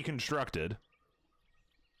completely deconstructed,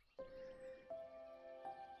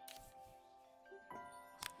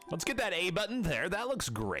 let's get that A button there. That looks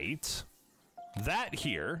great. That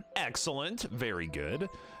here, excellent, very good.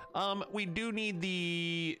 We do need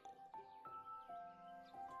the...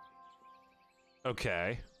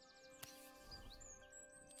 Okay.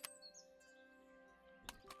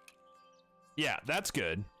 Yeah, that's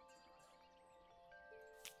good.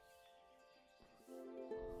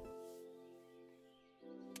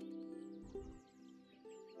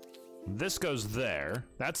 This goes there.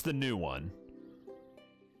 That's the new one.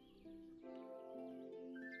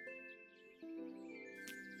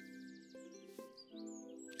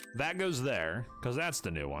 That goes there, because that's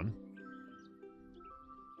the new one.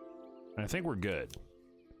 I think we're good.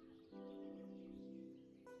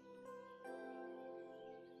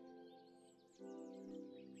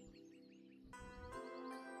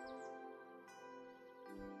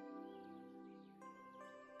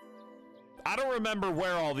 I don't remember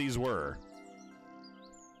where all these were.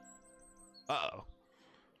 Uh-oh.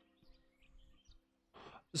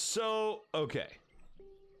 So, okay.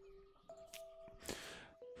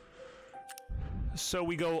 So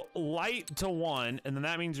we go light to 1, and then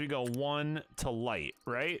that means we go 1 to light,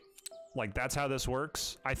 right? Like, that's how this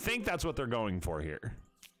works. I think that's what they're going for here.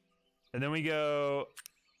 And then we go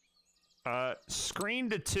screen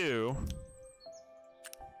to 2,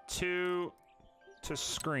 2 to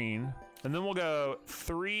screen, and then we'll go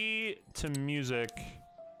 3 to music,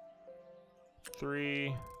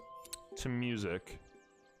 3 to music.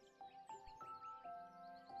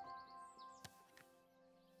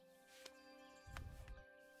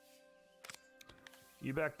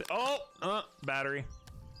 You back the— oh, battery.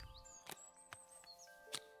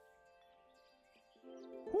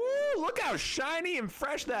 Woo, look how shiny and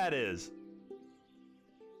fresh that is.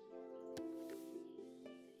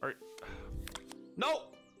 All right. No,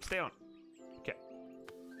 stay on. Okay.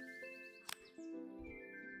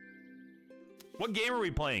 What game are we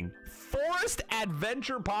playing? Forest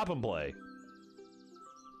Adventure Pop and Play.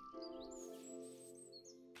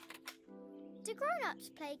 Do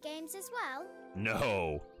grown-ups play games as well?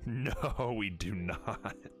 No, no, we do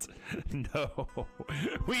not. No,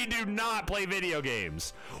 we do not play video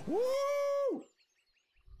games. Woo!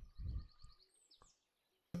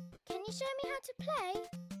 Can you show me how to play?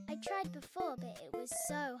 I tried before, but it was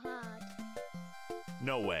so hard.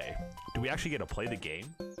 No way. Do we actually get to play the game?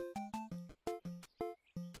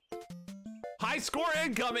 High score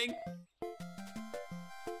incoming!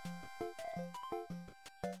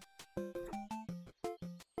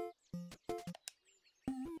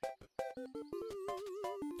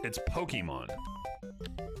 It's Pokemon.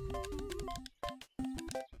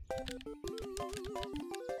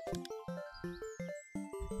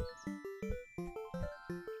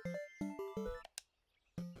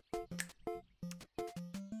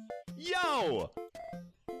 Yo!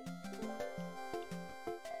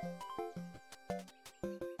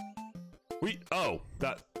 Oh,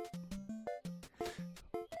 that.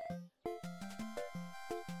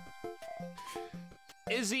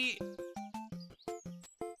 Izzy,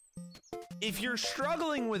 if you're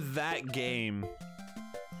struggling with that game,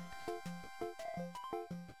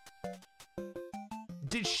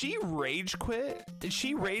 did she rage quit? Did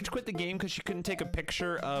she rage quit the game because she couldn't take a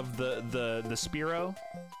picture of the Spearow?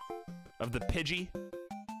 Of the Pidgey?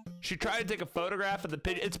 She tried to take a photograph of the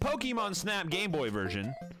Pidgey. It's Pokemon Snap Game Boy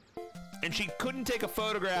version. And she couldn't take a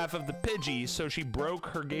photograph of the Pidgey, so she broke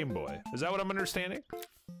her Game Boy. Is that what I'm understanding?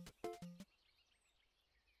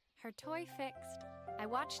 Her toy fixed, I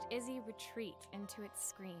watched Izzy retreat into its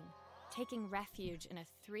screen, taking refuge in a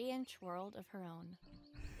 3-inch world of her own.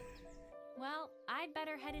 Well, I'd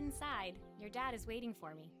better head inside. Your dad is waiting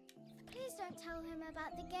for me. Please don't tell him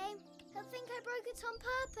about the game. He'll think I broke it on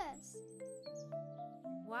purpose.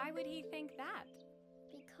 Why would he think that?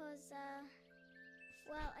 Because,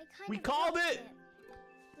 well, I kind We of called dropped it!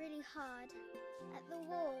 Really hard. At the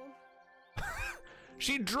wall.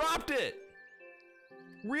 She dropped it!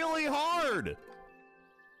 Really hard!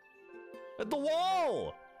 At the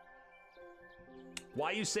wall!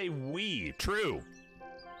 Why you say we? True.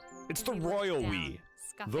 It's the Izzy royal looked down, we.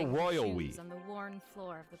 scuffing The her royal shoes we. on the worn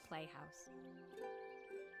floor of the playhouse.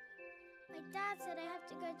 My dad said I have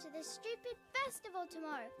to go to this stupid festival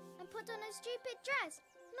tomorrow and put on a stupid dress,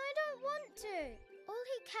 and I don't want to. All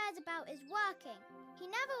he cares about is working. He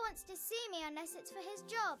never wants to see me unless it's for his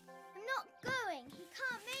job. I'm not going. He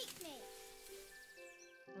can't make me.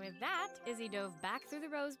 With that, Izzy dove back through the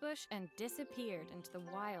rosebush and disappeared into the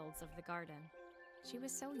wilds of the garden. She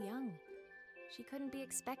was so young. She couldn't be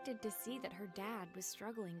expected to see that her dad was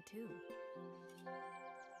struggling too.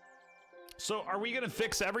 So are we gonna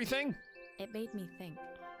fix everything? It made me think.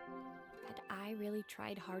 Had I really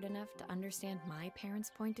tried hard enough to understand my parents'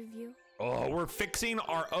 point of view? Oh, we're fixing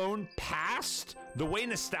our own past? The way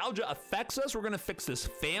nostalgia affects us? We're gonna fix this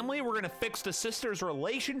family? We're gonna fix the sister's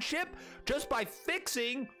relationship just by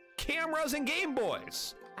fixing cameras and Game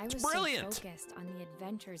Boys? I was brilliant. so focused on the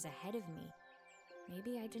adventures ahead of me.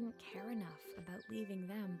 Maybe I didn't care enough about leaving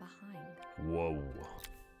them behind. Whoa.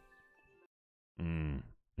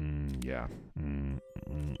 Yeah.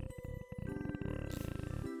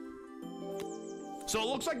 So it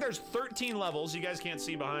looks like there's 13 levels. You guys can't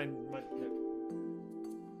see behind my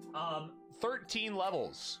 13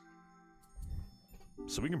 levels.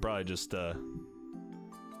 So we can probably just, probably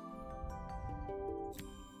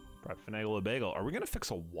finagle a bagel. Are we gonna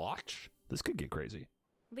fix a watch? This could get crazy.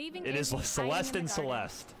 Leaving It is Izzy Celeste hiding in and the garden,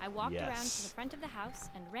 Celeste. I walked around Yes. to the front of the house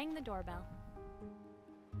and rang the doorbell.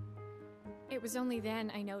 It was only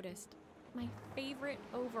then I noticed my favorite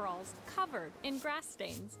overalls covered in grass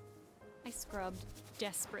stains. I scrubbed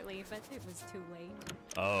desperately, but it was too late.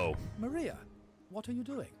 Oh. Maria, what are you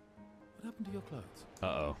doing? What happened to your clothes?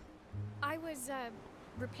 Uh-oh. I was,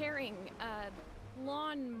 repairing a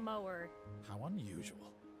lawnmower. How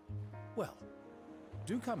unusual. Well,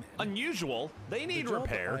 do come in. Unusual? They need the job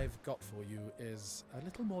repair. I've got for you is a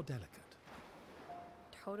little more delicate.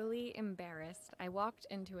 Totally embarrassed, I walked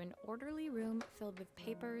into an orderly room filled with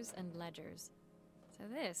papers and ledgers. So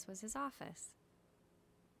this was his office.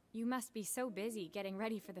 You must be so busy getting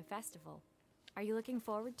ready for the festival. Are you looking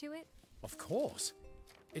forward to it? Of course.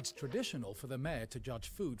 It's traditional for the mayor to judge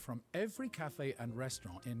food from every cafe and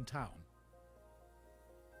restaurant in town.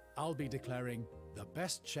 I'll be declaring the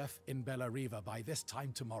best chef in Bellariva by this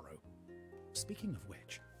time tomorrow. Speaking of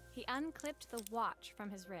which... He unclipped the watch from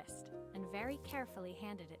his wrist and very carefully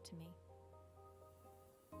handed it to me.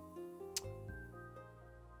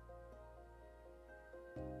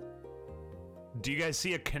 Do you guys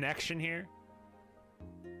see a connection here?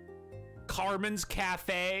 Carmen's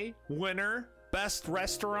Cafe, winner, best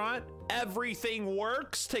restaurant, everything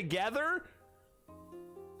works together?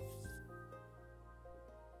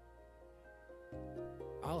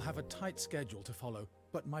 I'll have a tight schedule to follow,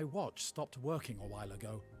 but my watch stopped working a while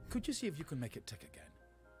ago. Could you see if you can make it tick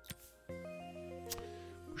again?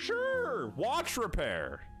 Sure, watch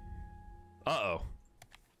repair. Uh-oh.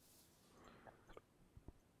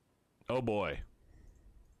 Oh boy.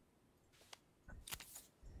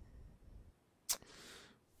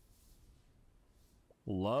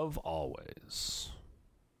 Love always.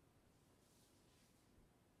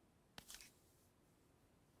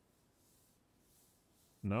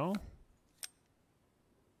 No?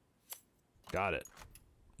 Got it.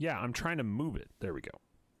 Yeah, I'm trying to move it. There we go.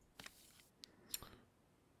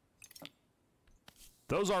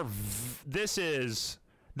 Those are this is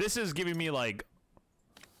giving me like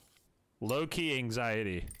low-key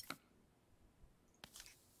anxiety.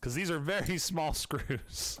 Cuz these are very small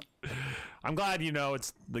screws. I'm glad you know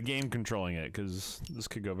it's the game controlling it, cuz this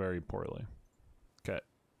could go very poorly. Okay.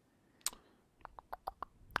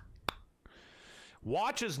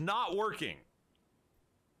 Watch is not working.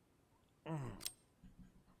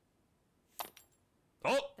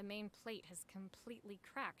 Oh! The main plate has completely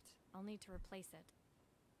cracked. I'll need to replace it.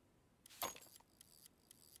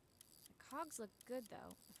 The cogs look good,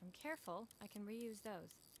 though. If I'm careful, I can reuse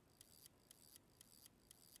those.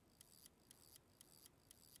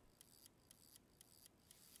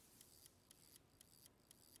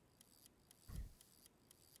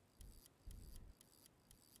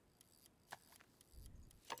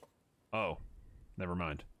 Oh, never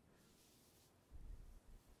mind.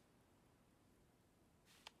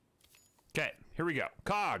 Okay, here we go.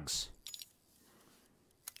 Cogs.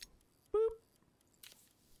 Boop.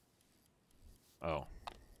 Oh,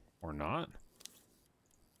 or not?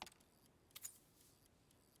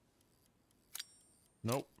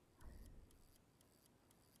 Nope.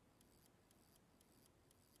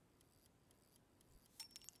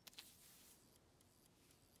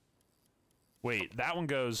 Wait, that one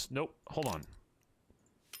goes... Nope, hold on.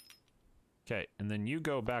 Okay, and then you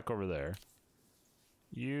go back over there.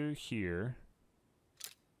 You here.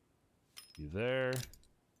 You there.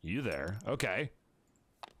 You there. Okay.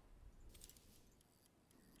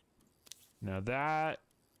 Now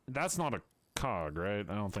that's not a cog, right?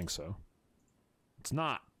 I don't think so. It's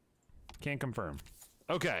not. Can't confirm.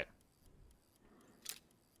 Okay.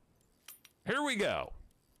 Here we go.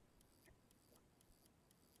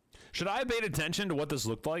 Should I have paid attention to what this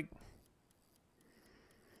looked like?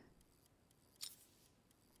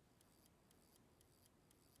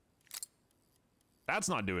 That's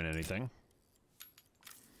not doing anything.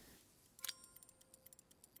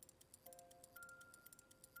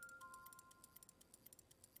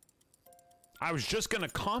 I was just gonna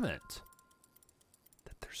comment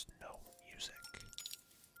that there's no music.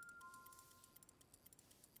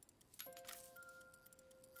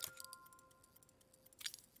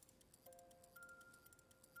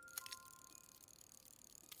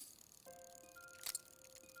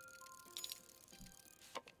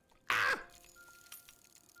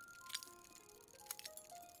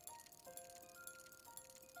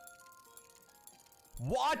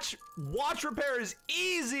 Watch repair is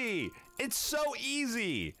easy. It's so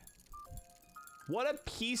easy. What a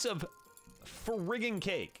piece of friggin'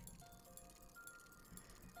 cake.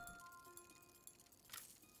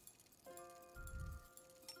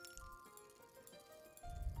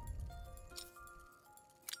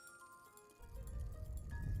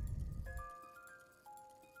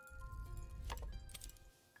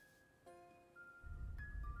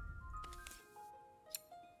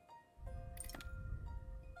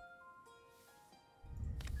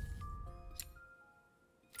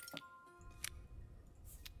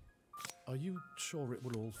 Are you sure it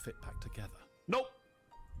will all fit back together? Nope.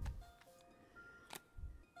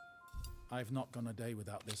 I've not gone a day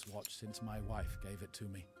without this watch since my wife gave it to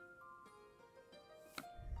me.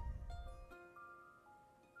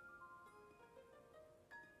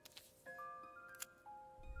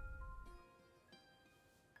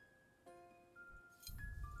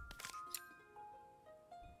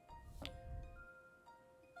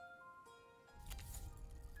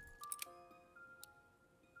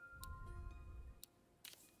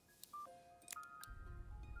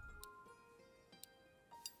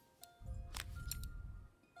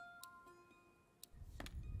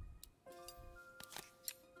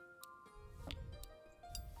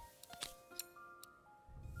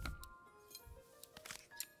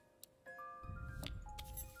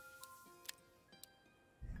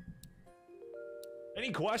 Any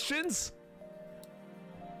questions?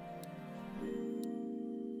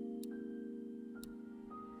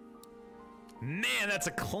 Man, that's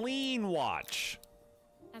a clean watch.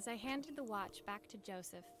 As I handed the watch back to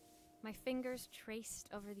Joseph, my fingers traced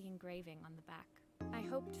over the engraving on the back. I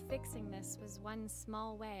hoped fixing this was one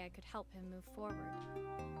small way I could help him move forward.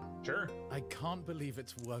 Sure. I can't believe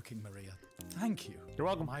it's working, Maria. Thank you. You're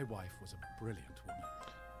welcome. My wife was a brilliant woman.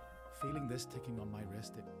 Feeling this ticking on my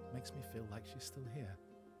wrist, it makes me feel like she's still here.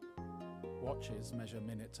 Watches measure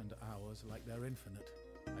minutes and hours like they're infinite.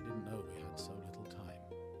 I didn't know we had so little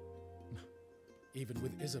time. Even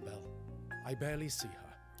with Isabel, I barely see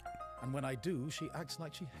her. And when I do, she acts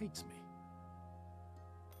like she hates me.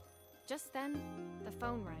 Just then, the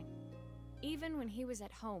phone rang. Even when he was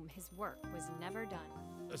at home, his work was never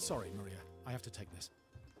done. Sorry, Maria. I have to take this.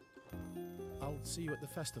 I'll see you at the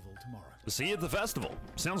festival tomorrow. See you at the festival.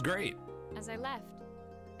 Sounds great. As I left,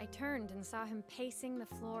 I turned and saw him pacing the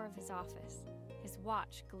floor of his office, his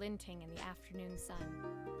watch glinting in the afternoon sun.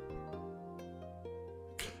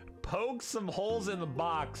 Poke some holes in the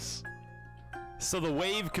box so the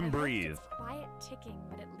wave can breathe. Its quiet ticking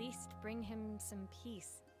would at least bring him some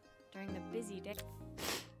peace during the busy day.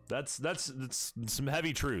 That's some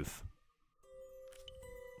heavy truth.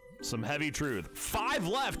 Some heavy truth. 5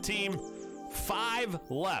 left, team.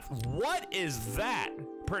 5 left. What is that?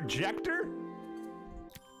 Projector?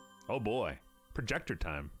 Oh boy. Projector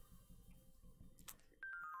time.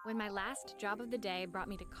 When my last job of the day brought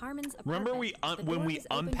me to Carmen's apartment, Remember the when door we was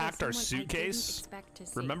opened by unpacked our someone I didn't suitcase? expect to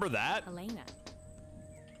see. Remember that? Helena.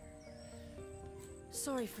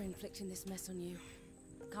 Sorry for inflicting this mess on you.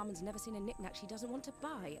 Carmen's never seen a knick-knack she doesn't want to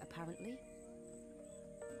buy, apparently.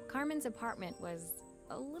 Carmen's apartment was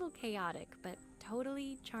a little chaotic, but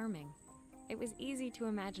totally charming. It was easy to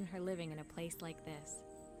imagine her living in a place like this.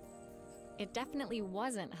 It definitely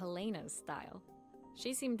wasn't Helena's style.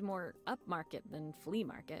 She seemed more upmarket than flea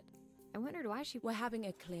market. I wondered why she... We're having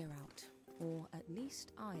a clear-out. Or at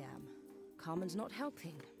least I am. Carmen's not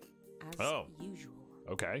helping, as usual.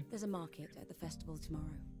 Okay. There's a market at the festival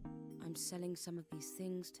tomorrow. I'm selling some of these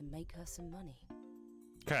things to make her some money.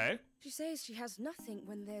 Okay. She says she has nothing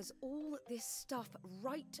when there's all this stuff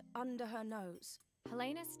right under her nose.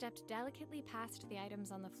 Helena stepped delicately past the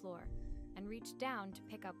items on the floor and reached down to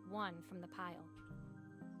pick up one from the pile.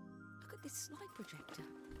 Look at this slide projector.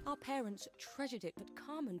 Our parents treasured it, but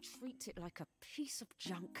Carmen treats it like a piece of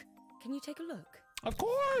junk. Can you take a look? Of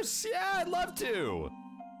course! Yeah, I'd love to!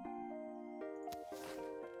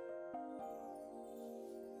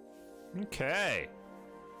 Okay.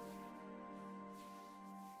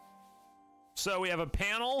 So we have a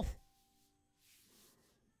panel.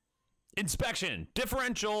 Inspection.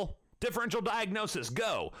 Differential diagnosis.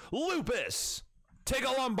 Go. Lupus. Take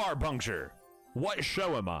a lumbar puncture. What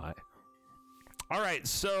show am I? All right,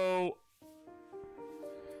 so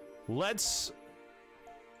let's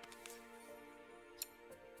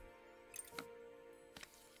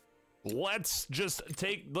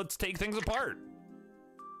take things apart.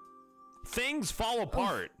 Things fall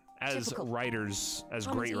apart, as typical. writers, as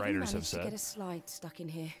Carmen's great even writers have managed to said. get a slide stuck in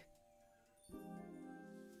here.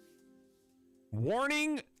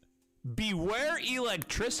 Warning, beware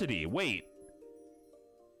electricity. Wait.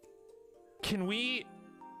 Can we...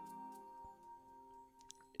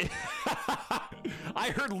 I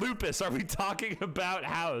heard lupus. Are we talking about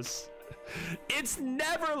house? It's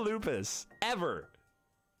never lupus, ever.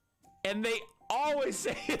 And they always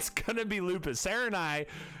say it's gonna be lupus. Sarah and I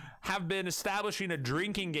have been establishing a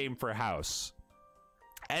drinking game for house.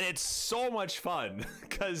 And it's so much fun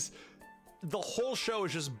because the whole show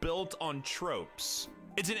is just built on tropes.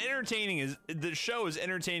 The show is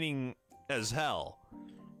entertaining as hell.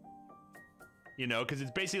 You know, because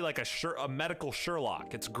it's basically like a medical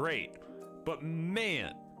Sherlock. It's great. But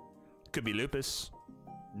man, could be lupus.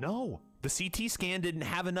 No, The CT scan didn't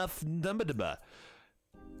have enough.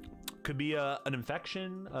 Could be an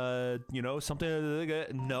infection, you know, something.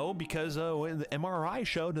 No, because when the MRI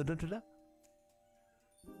showed.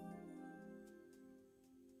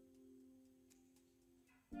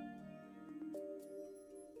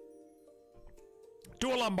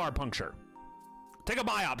 Do a lumbar puncture. Take a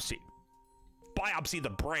biopsy. Biopsy the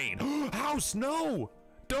brain. House, no!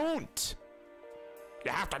 Don't!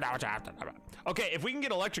 You have to know what you have to know. Okay, if we can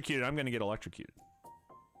get electrocuted, I'm gonna get electrocuted.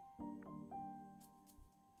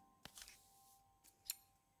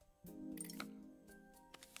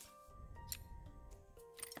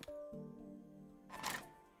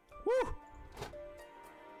 Woo!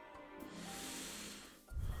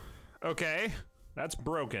 Okay, that's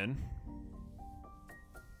broken.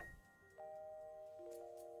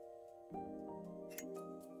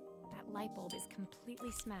 That light bulb is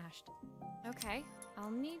completely smashed. Okay, I'll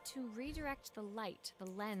need to redirect the light to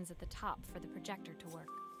the lens at the top for the projector to work.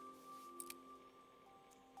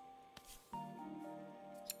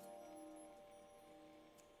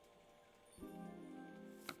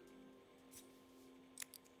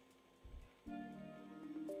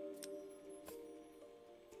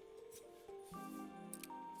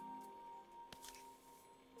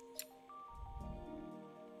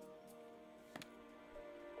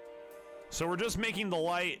 So we're just making the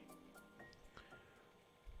light.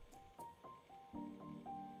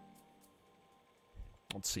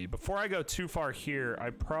 Let's see. Before I go too far here, I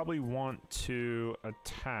probably want to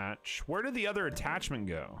attach. Where did the other attachment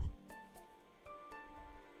go?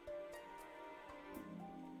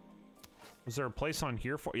 Was there a place on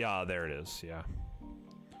here for? Yeah, there it is. Yeah.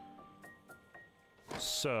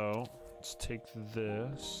 So let's take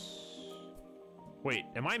this. Wait,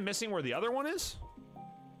 am I missing where the other one is?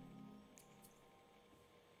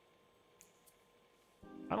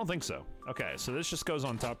 I don't think so. Okay, so this just goes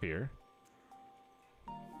on top here.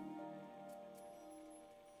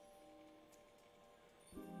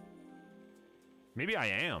 Maybe I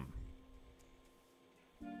am.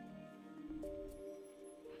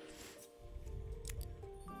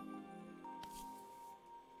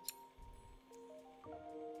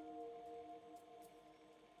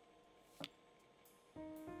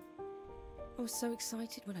 I was so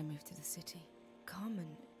excited when I moved to the city. Carmen,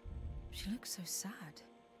 she looks so sad.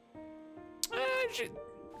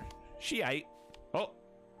 She ate. Oh.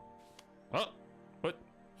 Oh. What?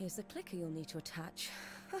 Here's the clicker you'll need to attach.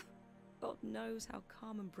 God knows how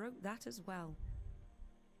Carmen broke that as well.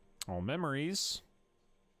 All memories.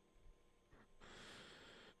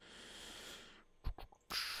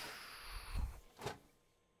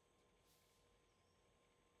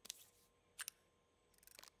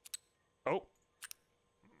 Oh.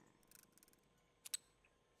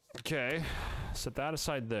 Okay. Set that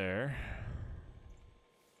aside there.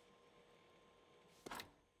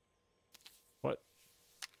 What?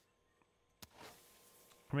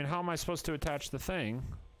 I mean, how am I supposed to attach the thing?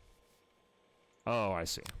 Oh, I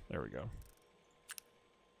see. There we go.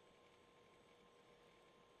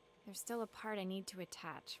 There's still a part I need to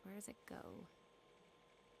attach. Where does it go?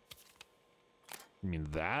 You mean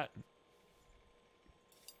that?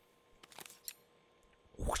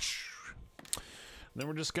 Whoosh. Then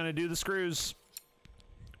we're just gonna do the screws.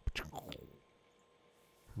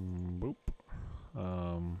 Boop.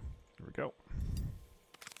 Here we go.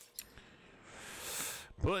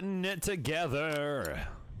 Putting it together.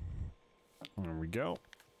 There we go.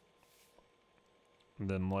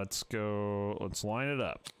 Then let's go. Let's line it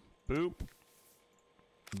up. Boop.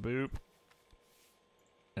 Boop.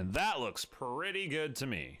 And that looks pretty good to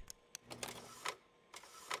me.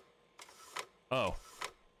 Oh.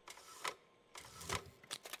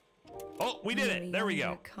 Oh, we did it. There we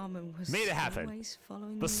go. Made it happen.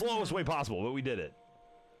 The slowest way possible, but we did it.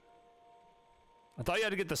 I thought you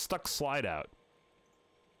had to get the stuck slide out.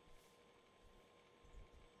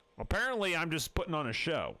 Apparently, I'm just putting on a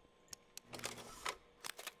show.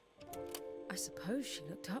 I suppose she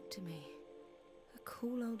looked up to me. A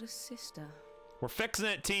cool older sister. We're fixing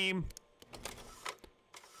it, team.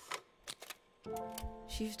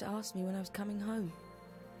 She used to ask me when I was coming home,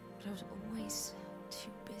 but I was always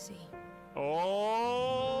too busy.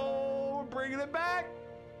 Oh, bringing it back.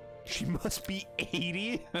 She must be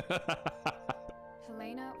 80.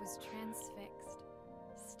 Helena was transfixed,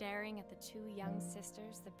 staring at the two young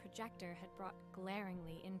sisters the projector had brought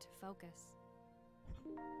glaringly into focus.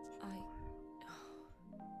 I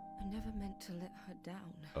never meant to let her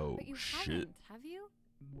down. Oh, but you shit. haven't, have you?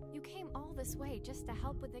 You came all this way just to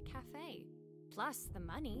help with the cafe. Plus the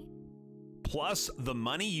money. Plus the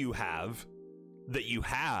money you have, that you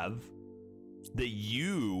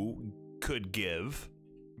could give.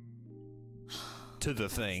 to the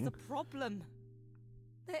thing. That's the problem.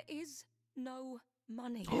 There is no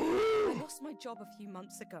money. I lost my job a few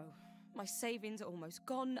months ago. My savings are almost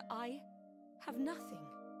gone. I have nothing.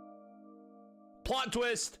 Plot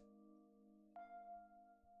twist!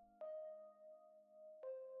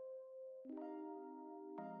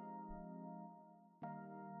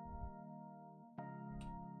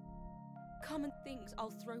 Carmen thinks I'll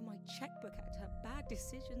throw my checkbook at her bad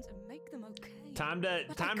decisions and make them okay. Time to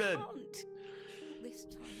But I can't. This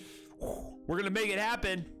time. We're gonna make it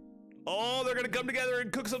happen. Oh, they're gonna come together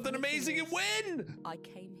and cook something amazing and win! I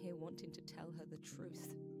came here wanting to tell her the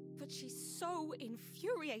truth, but she's so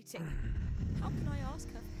infuriating. How can I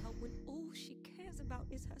ask her for help when all she cares about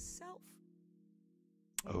is herself?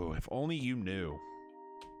 Oh, if only you knew.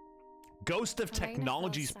 Ghost of Elena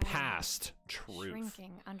Technology's fell silent, past. Truth.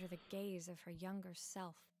 shrinking under the gaze of her younger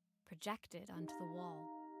self, projected onto the wall.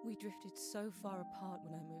 We drifted so far apart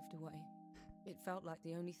when I moved away. It felt like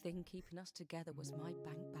the only thing keeping us together was my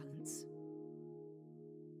bank balance.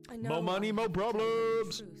 I know More money, I more have to tell her the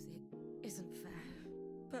problems. truth. It isn't fair,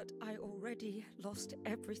 but I already lost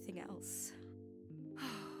everything else.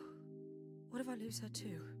 What if I lose her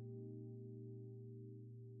too?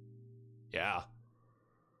 Yeah.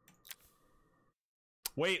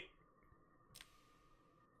 Wait.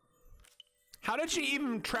 How did she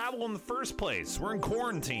even travel in the first place? We're in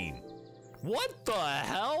quarantine. What the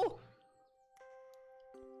hell?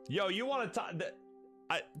 Yo, you want to talk?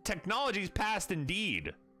 Technology's past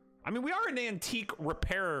indeed. I mean, we are an antique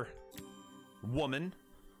repair woman.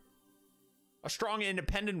 A strong,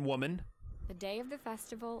 independent woman. The day of the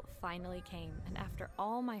festival finally came, and after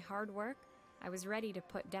all my hard work, I was ready to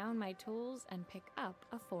put down my tools and pick up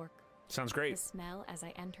a fork. Sounds The great. smell as I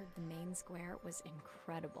entered the main square was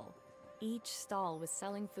incredible. Each stall was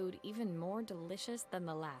selling food even more delicious than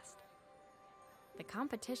the last. The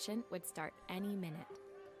competition would start any minute.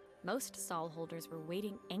 Most stall holders were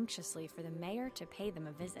waiting anxiously for the mayor to pay them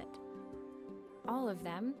a visit. All of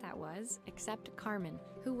them, that was, except Carmen,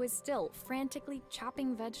 who was still frantically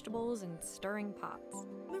chopping vegetables and stirring pots.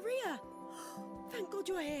 Maria! Thank God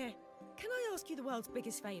you're here. Can I ask you the world's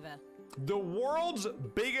biggest favor? The world's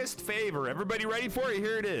biggest favor. Everybody ready for it?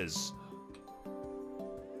 Here it is.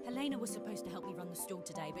 Helena was supposed to help me run the stall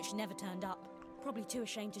today, but she never turned up. Probably too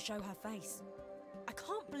ashamed to show her face. I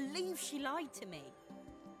can't believe she lied to me.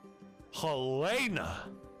 Helena.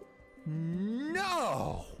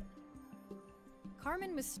 No.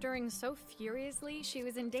 Carmen was stirring so furiously she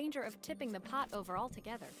was in danger of tipping the pot over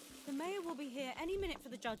altogether. The mayor will be here any minute for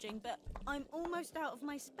the judging, but I'm almost out of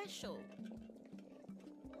my special.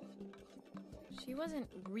 She wasn't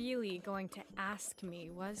really going to ask me,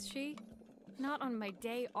 was she? Not on my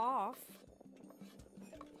day off.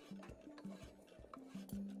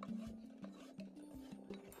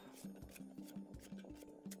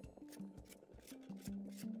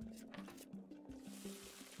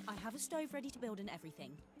 I have a stove ready to build and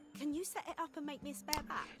everything. Can you set it up and make me a spare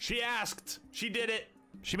bat? She asked. She did it.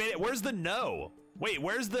 She made it. Where's the no? Wait,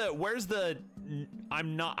 where's the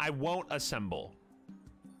I won't assemble.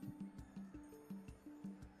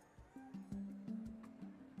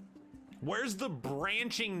 Where's the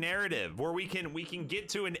branching narrative where we can get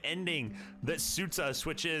to an ending that suits us,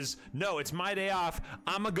 which is, no, it's my day off.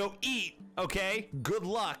 I'ma go eat, okay? Good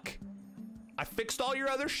luck. I fixed all your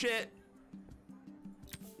other shit.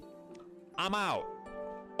 I'm out.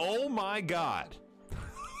 Oh my God.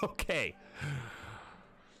 Okay.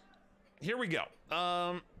 Here we go.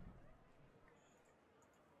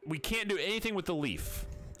 We can't do anything with the leaf.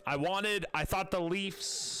 I thought the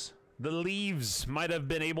leaves might have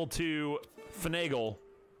been able to finagle.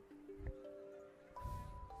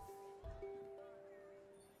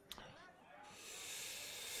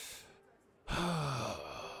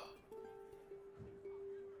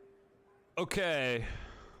 Okay.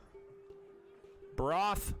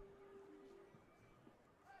 Broth.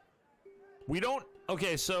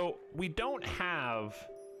 Okay, so we don't have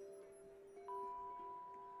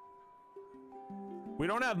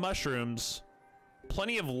mushrooms.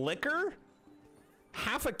 Plenty of liquor?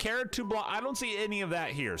 Half a carrot, 2 block. I don't see any of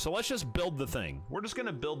that here. So let's just build the thing. We're just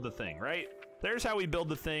gonna build the thing, right? There's how we build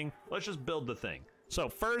the thing. Let's just build the thing. So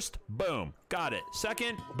first, boom, got it.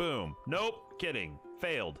 Second, boom. Nope, kidding,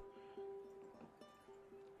 failed.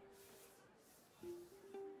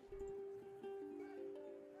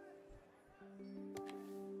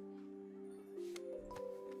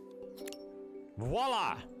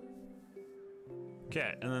 Voila!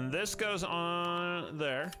 Okay, and then this goes on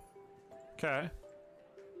there. Okay.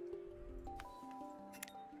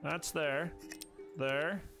 That's there.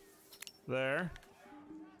 There. There.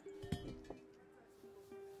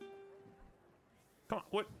 Come on,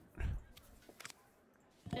 what?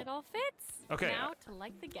 It all fits. Okay. Now to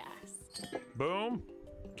light the gas. Boom.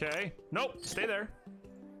 Okay. Nope, stay there.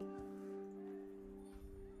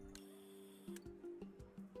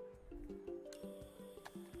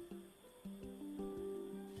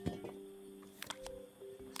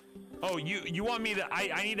 Oh, you want me to,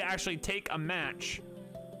 I need to actually take a match.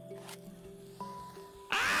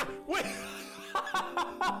 Ah! Wait!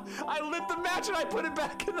 I lit the match and I put it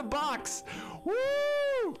back in the box. Woo!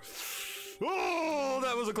 Oh,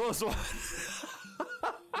 that was a close one.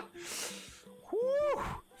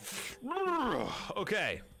 Woo!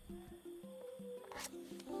 Okay.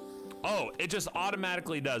 Oh, it just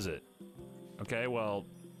automatically does it. Okay, well,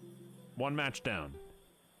 one match down.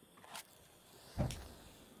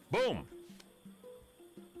 Boom.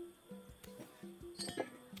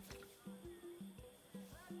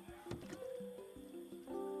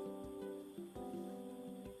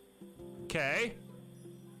 Okay.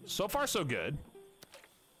 So far, so good.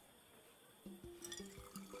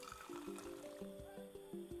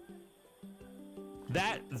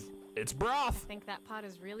 It's broth. I think that pot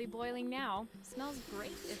is really boiling now. Smells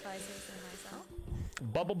great if I say so myself.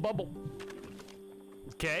 Bubble, bubble.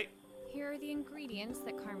 Okay. Here are the ingredients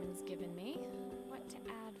that Carmen's given me. What to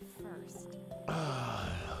add first?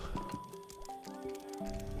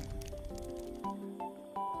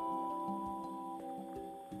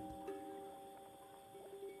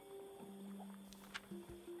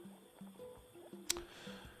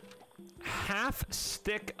 Half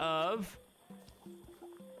stick of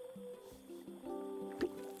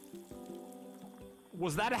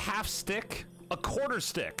was that a half stick? A quarter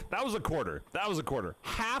stick. That was a quarter. That was a quarter.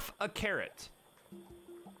 Half a carrot.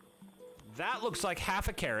 That looks like half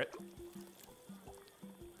a carrot.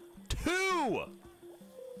 2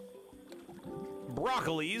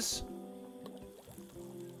 broccolis.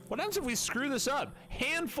 What happens if we screw this up?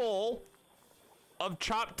 Handful of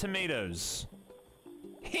chopped tomatoes.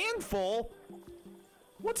 Handful?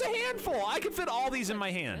 What's a handful? I can fit all these in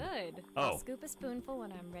my hand. Good. Oh. I'll scoop a spoonful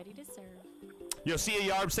when I'm ready to serve. Yo, see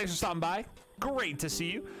ya, Yarbs. Thanks for stopping by. Great to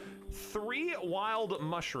see you. 3 wild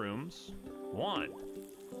mushrooms. 1,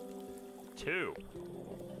 2,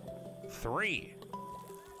 3.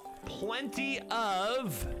 Plenty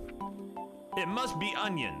of... It must be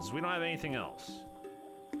onions. We don't have anything else.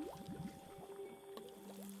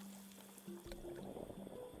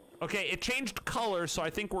 Okay, it changed color, so I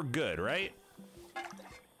think we're good, right?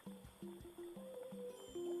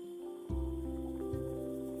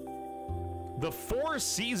 The 4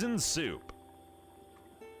 Seasons soup.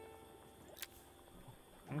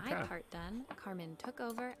 My part done, Carmen took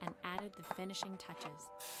over and added the finishing touches.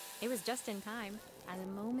 It was just in time, and a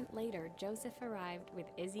moment later, Joseph arrived with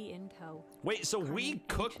Izzy in tow. Wait, so Carmen we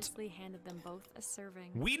cooked... anxiously handed them both a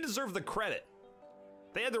serving. We deserve the credit.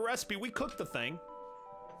 They had the recipe, we cooked the thing.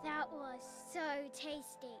 That was so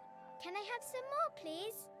tasty. Can I have some more,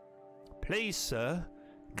 please? Please, sir.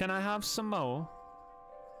 Can I have some more?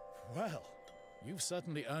 Well, you've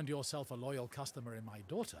certainly earned yourself a loyal customer in my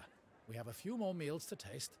daughter. We have a few more meals to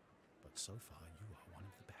taste, but so far you are one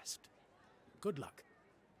of the best. Good luck.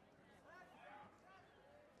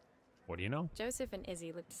 What do you know? Joseph and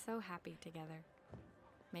Izzy looked so happy together.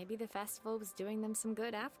 Maybe the festival was doing them some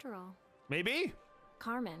good after all. Maybe?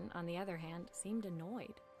 Carmen, on the other hand, seemed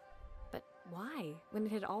annoyed. But why, when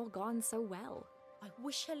it had all gone so well? I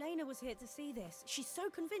wish Helena was here to see this. She's so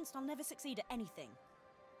convinced I'll never succeed at anything.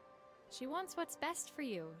 She wants what's best for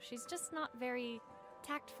you. She's just not very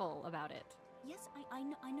tactful about it. Yes, I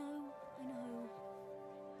know.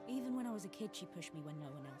 Even when I was a kid, she pushed me when no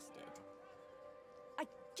one else did. I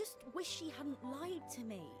just wish she hadn't lied to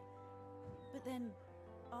me. But then,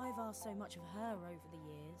 I've asked so much of her over the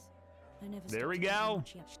years. I never There we stopped to know go. what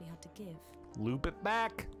she actually had to give. Loop it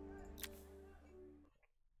back.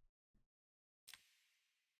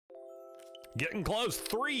 Getting close.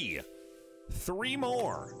 3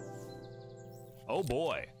 more. Oh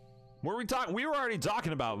boy. Were we talking? We were already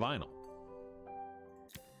talking about vinyl.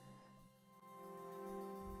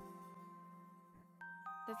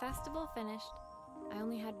 The festival finished. I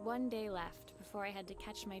only had one day left before I had to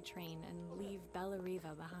catch my train and leave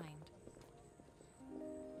Bellariva behind.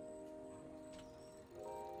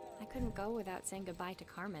 I couldn't go without saying goodbye to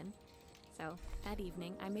Carmen. So, that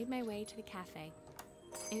evening, I made my way to the cafe.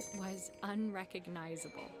 It was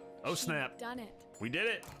unrecognizable. Oh snap. She'd done it. We did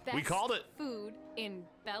it. We Best called it. food in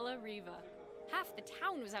Bellariva. Half the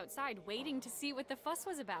town was outside waiting to see what the fuss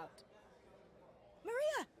was about.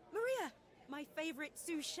 Maria, my favorite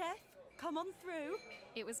sous chef. Come on through.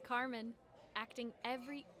 It was Carmen, acting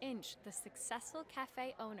every inch the successful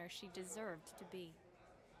cafe owner she deserved to be.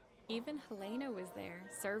 Even Helena was there,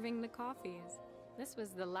 serving the coffees. This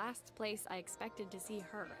was the last place I expected to see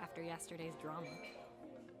her after yesterday's drama.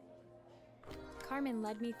 Carmen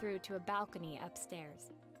led me through to a balcony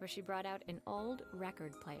upstairs, where she brought out an old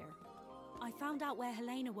record player. I found out where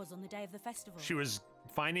Helena was on the day of the festival. She was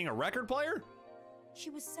finding a record player? She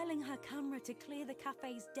was selling her camera to clear the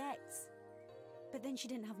cafe's debts. But then she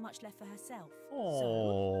didn't have much left for herself.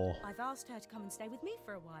 Oh. So I've asked her to come and stay with me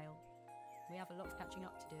for a while. We have a lot of catching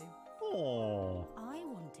up to do. Oh. I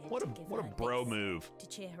wanted to give what her a bro this move. to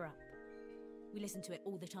cheer her up. We listened to it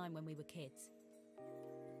all the time when we were kids.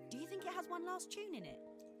 Do you think it has one last tune in it?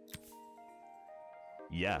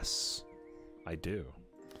 Yes, I do.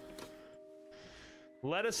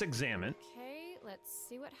 Let us examine. Okay, let's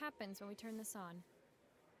see what happens when we turn this on.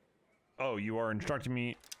 Oh, you are instructing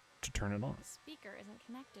me to turn it on. The speaker isn't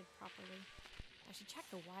connected properly. I should check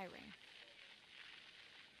the wiring.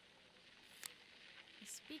 The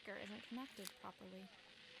speaker isn't connected properly.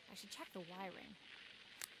 I should check the wiring.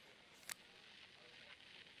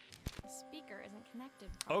 The speaker isn't connected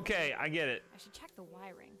properly. Okay, I get it. I should check the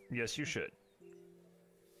wiring. Yes, you should.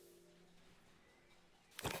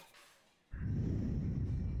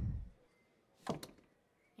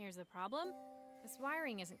 Here's the problem. This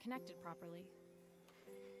wiring isn't connected properly.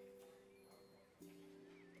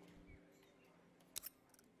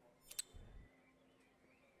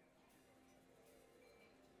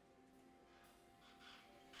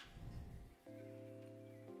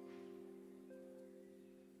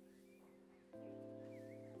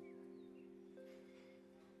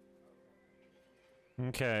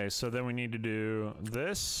 Okay, so then we need to do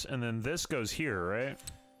this, and then this goes here, right?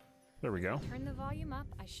 There we go. Turn the volume up.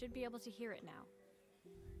 I should be able to hear it now.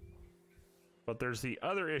 But there's the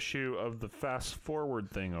other issue of the fast forward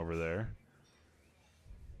thing over there.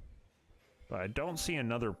 But I don't see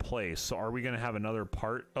another place, so are we going to have another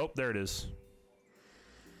part? Oh, there it is.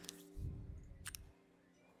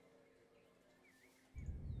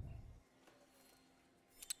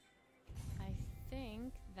 I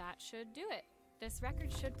think that should do it. This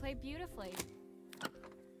record should play beautifully.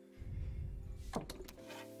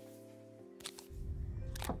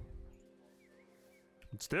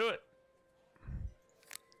 Let's do it.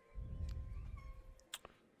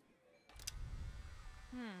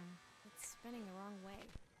 It's spinning the wrong way.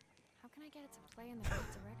 How can I get it to play in the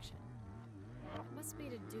right direction? It must be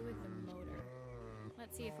to do with the motor.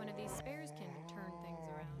 Let's see if one of these spares can turn things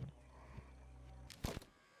around.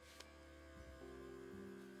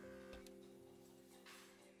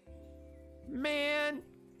 Man!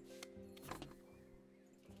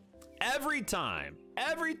 Every time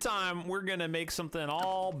we're gonna make something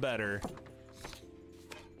all better.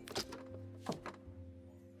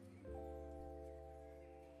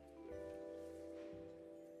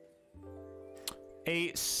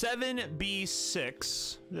 A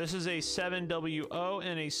 7B6. This is a 7WO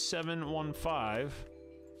and a 715.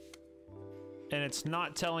 And it's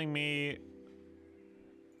not telling me.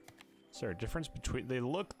 Is there a difference between they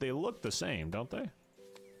look the same, don't they?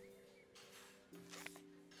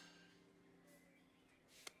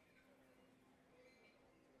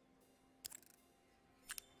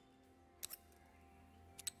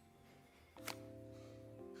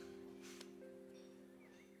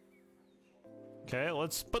 Okay,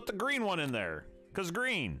 let's put the green one in there, 'cause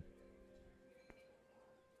green.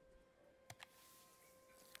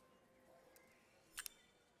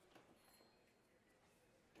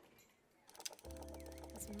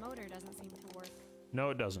 This motor doesn't seem to work. No,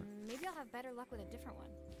 it doesn't. Maybe I'll have better luck with a different one.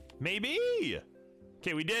 Maybe.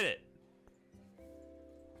 Okay, we did it.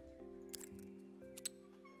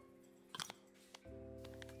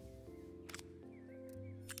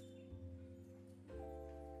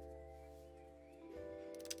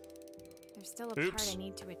 There's still a part I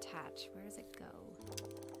need to attach. Where does it go?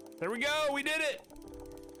 There we go. We did it.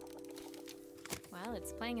 Well,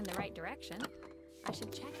 it's playing in the right direction. I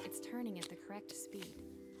should check it's turning at the correct speed.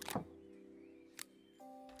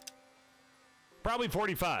 Probably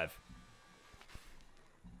 45.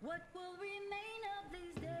 What will remain of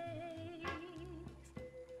these days?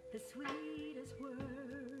 The sweetest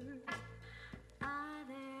words I've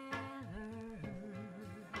ever heard.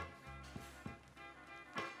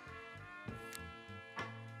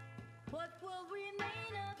 What will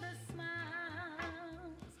remain of the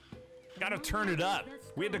smiles? Gotta turn it up.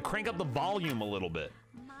 We had to crank up the volume a little bit.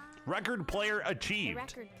 Record player The achieved.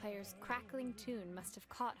 record player's crackling tune must have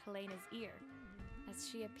caught Helena's ear, as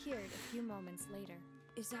she appeared a few moments later.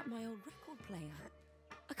 Is that my old record player?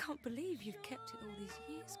 I can't believe you've kept it all these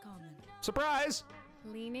years, Carmen. Surprise!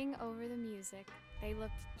 Leaning over the music, They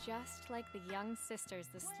looked just like the young sisters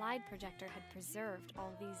the slide projector had preserved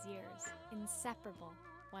all these years, inseparable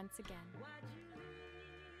once again.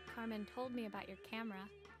 Carmen told me about your camera.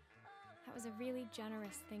 That was a really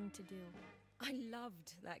generous thing to do. I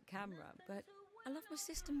loved that camera, but I love my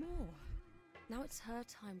sister more. Now it's her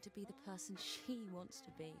time to be the person she wants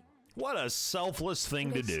to be. What a selfless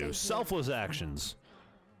thing to do. Selfless actions.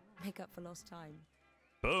 Make up for lost time.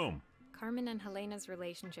 Boom. Carmen and Helena's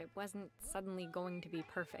relationship wasn't suddenly going to be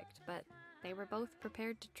perfect, but they were both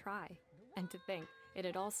prepared to try. And to think, it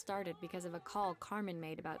had all started because of a call Carmen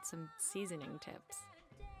made about some seasoning tips.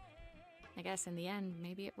 I guess in the end,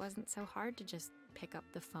 maybe it wasn't so hard to just pick up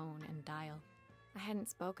the phone and dial. I hadn't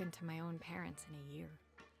spoken to my own parents in a year.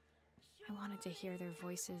 I wanted to hear their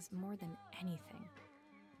voices more than anything.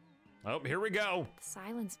 Oh, here we go. The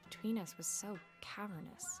silence between us was so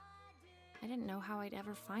cavernous. I didn't know how I'd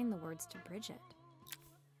ever find the words to bridge it.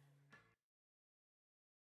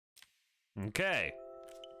 Okay.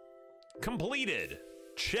 Completed.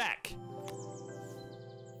 Check.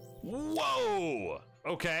 Whoa.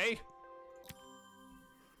 Okay.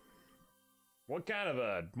 What kind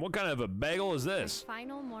of a bagel is this? The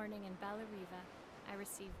final morning in Bellariva, I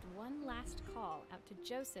received one last call out to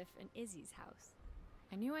Joseph and Izzy's house.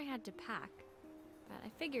 I knew I had to pack, but I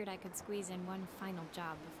figured I could squeeze in one final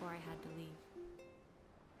job before I had to leave.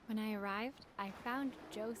 When I arrived, I found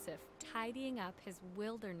Joseph tidying up his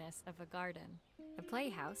wilderness of a garden. The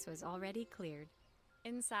playhouse was already cleared.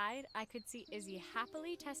 Inside, I could see Izzy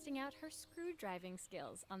happily testing out her screw-driving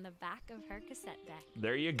skills on the back of her cassette deck.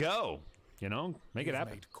 There you go. You know, make it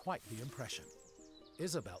happen. Made quite the impression.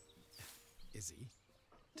 Izzy,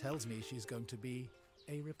 tells me she's going to be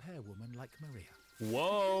a repairwoman like Maria.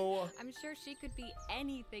 Whoa. I'm sure she could be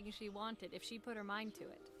anything she wanted if she put her mind to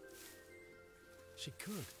it. She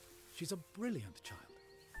could. She's a brilliant child.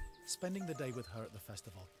 Spending the day with her at the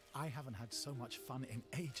festival, I haven't had so much fun in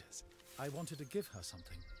ages. I wanted to give her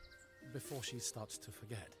something before she starts to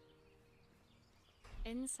forget.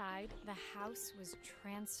 Inside, the house was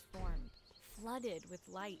transformed, flooded with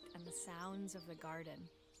light and the sounds of the garden.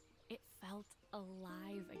 It felt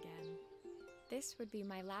alive again. This would be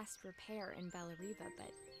my last repair in Bellariva, but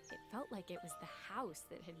it felt like it was the house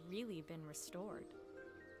that had really been restored.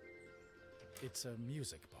 It's a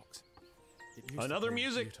music box. Another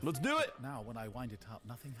music. Let's do it. Now, when I wind it up,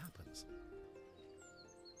 nothing happens.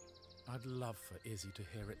 I'd love for Izzy to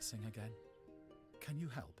hear it sing again. Can you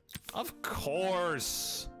help? Of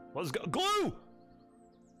course. Let's go. Glue!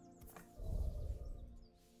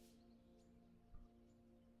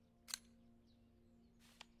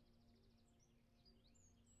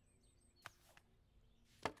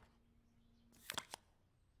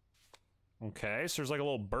 Okay, so there's like a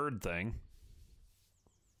little bird thing.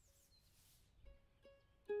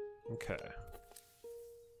 Okay.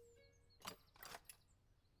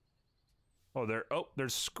 Oh,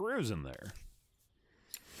 there's screws in there.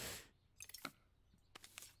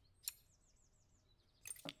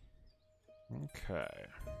 Okay.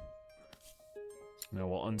 Now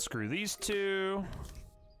we'll unscrew these two.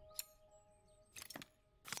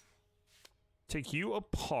 Take you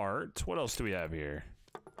apart. What else do we have here?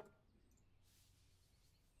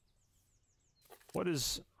 What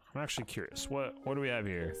is... I'm actually curious. What do we have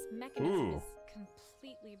here? This mechanism is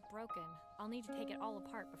completely broken. I'll need to take it all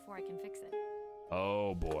apart before I can fix it.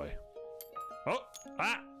 Oh boy. Oh!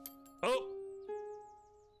 Ah! Oh!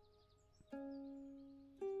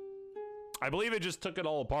 I believe it just took it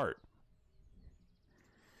all apart.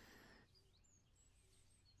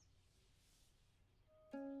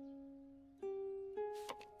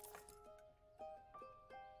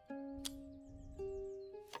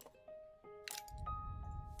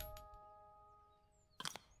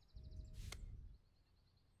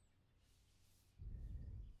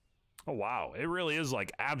 Oh wow, it really is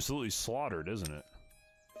like absolutely slaughtered, isn't it?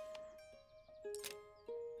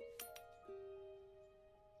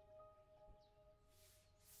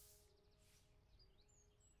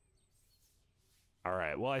 All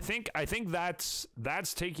right. Well, I think that's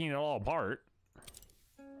taking it all apart.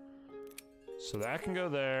 So that can go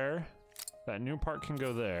there. That new part can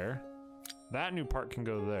go there. That new part can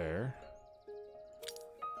go there.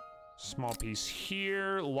 Small piece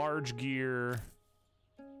here, large gear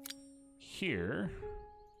here.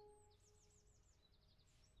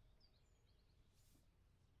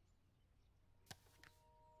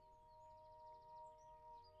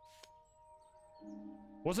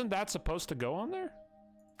 Wasn't that supposed to go on there?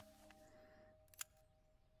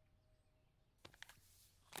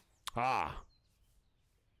 Ah.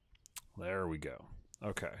 There we go.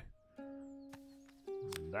 Okay.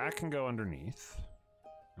 That can go underneath.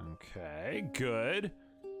 Okay, good.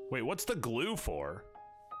 Wait, what's the glue for?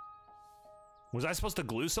 Was I supposed to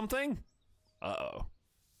glue something? Uh-oh.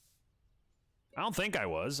 I don't think I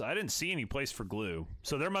was. I didn't see any place for glue.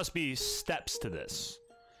 So there must be steps to this.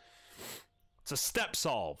 It's a step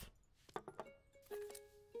solve.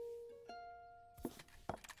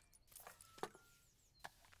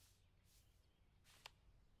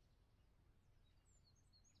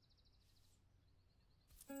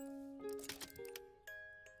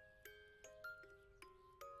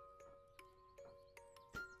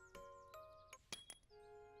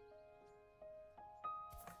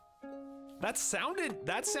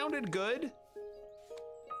 That sounded good.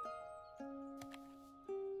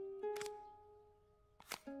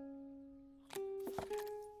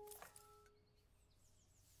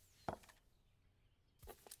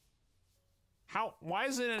 Why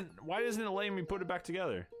isn't it letting me put it back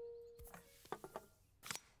together?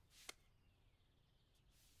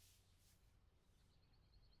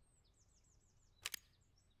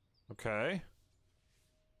 Okay.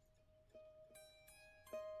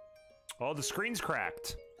 Oh, the screen's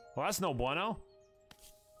cracked. Well, that's no bueno.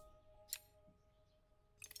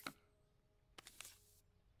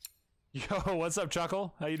 Yo, what's up,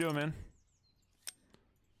 Chuckle? How you doing, man?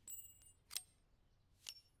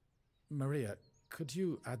 Maria, could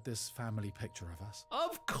you add this family picture of us?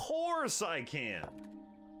 Of course I can.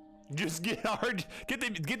 Just get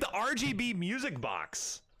the RGB music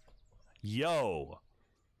box. Yo.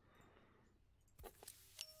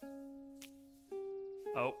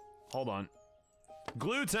 Oh, hold on.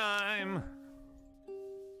 Glue time.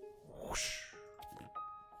 Whoosh.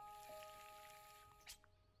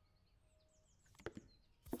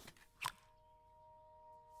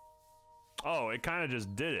 Oh, it kind of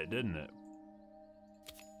just did it, didn't it?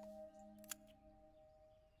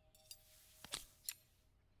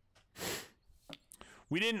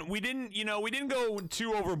 We didn't go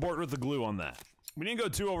too overboard with the glue on that. We didn't go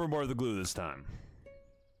too overboard with the glue this time.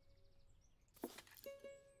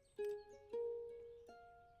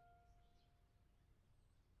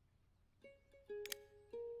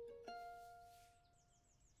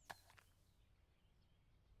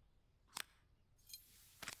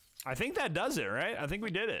 I think that does it, right? I think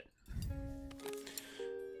we did it.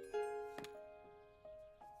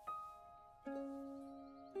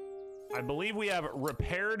 I believe we have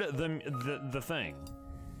repaired the thing.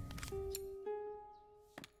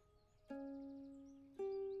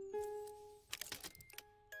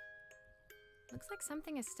 Looks like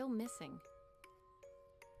something is still missing.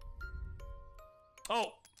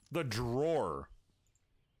 Oh, the drawer.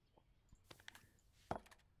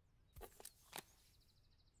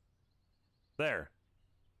 There.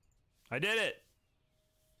 I did it.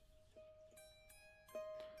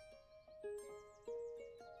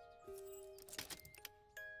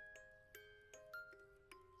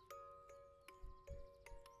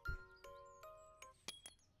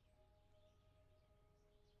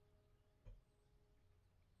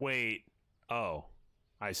 Wait. Oh,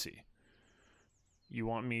 I see. You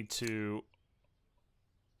want me to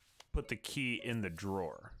put the key in the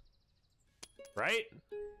drawer, right?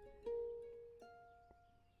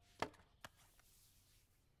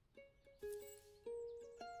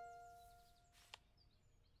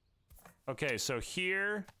 Okay, so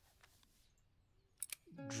here,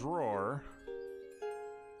 drawer.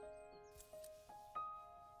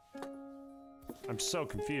 I'm so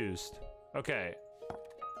confused. Okay.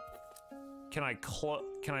 Can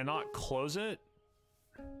I not close it?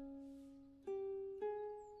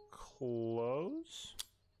 Close?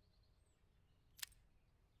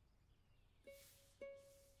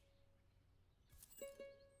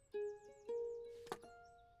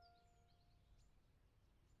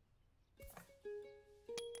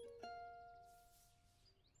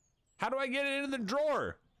 How do I get it into the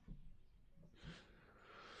drawer?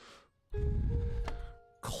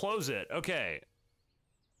 Close it. Okay.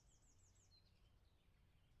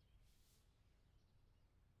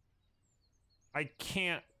 I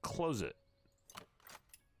can't close it.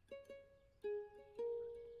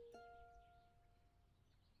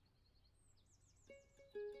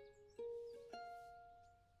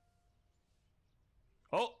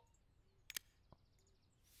 Oh.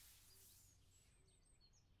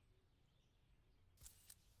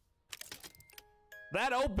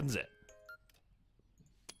 That opens it.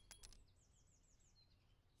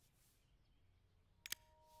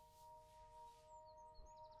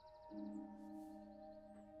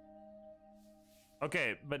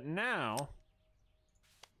 Okay, but now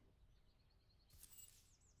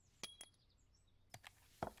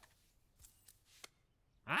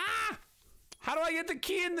how do I get the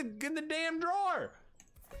key in the damn drawer?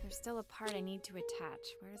 There's still a part I need to attach.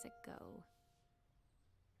 Where does it go?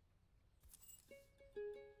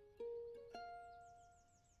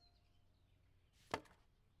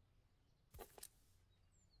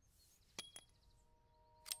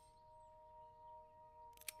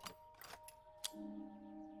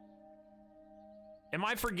 Am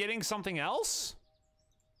I forgetting something else?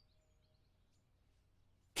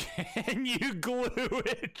 Can you glue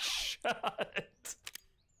it shut?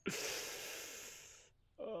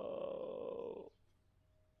 Oh.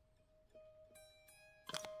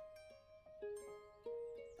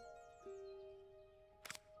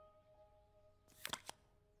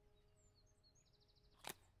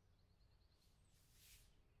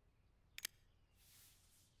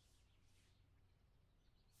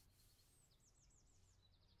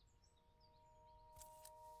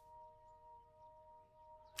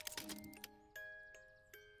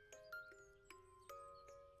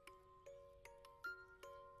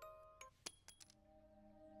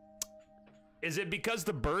 Is it because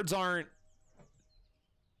the birds aren't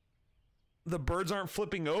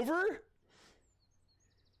flipping over?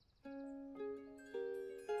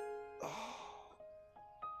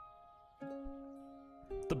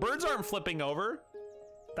 The birds aren't flipping over.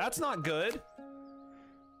 That's not good.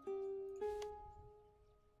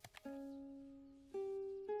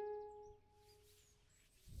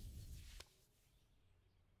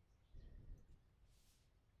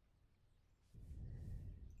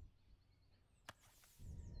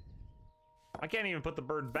 I can't even put the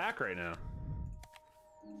bird back right now.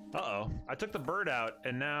 Uh-oh. I took the bird out,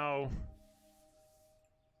 and now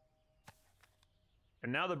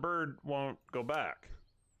the bird won't go back.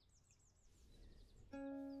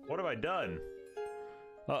 What have I done?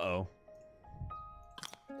 Uh-oh.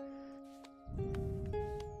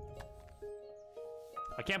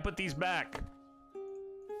 I can't put these back.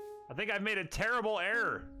 I think I've made a terrible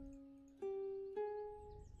error.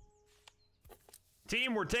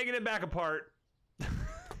 Team, we're taking it back apart.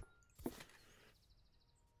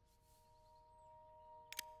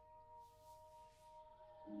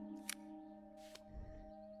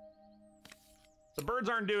 The birds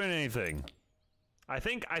aren't doing anything. I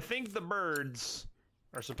think the birds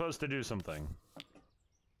are supposed to do something.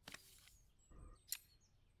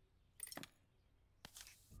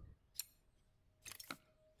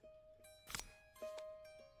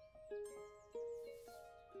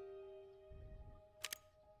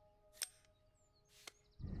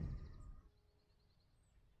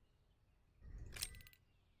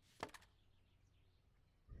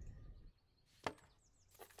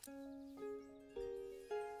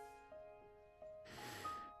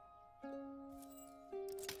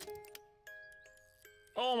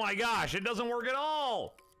 Oh my gosh, it doesn't work at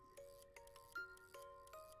all!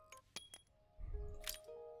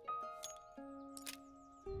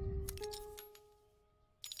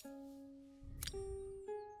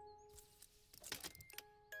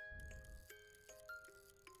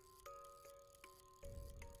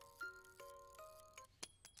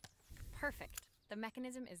 Perfect. The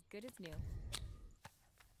mechanism is good as new.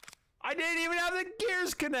 I didn't even have the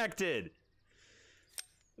gears connected!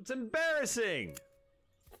 It's embarrassing!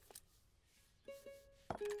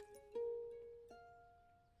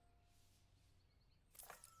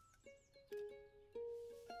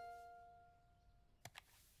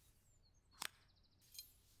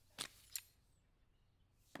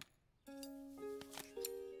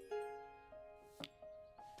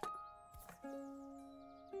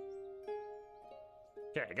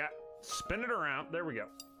 Okay, I got spin it around. There we go.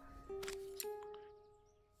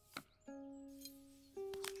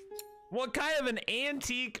 What kind of an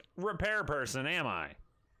antique repair person am I?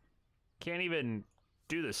 Can't even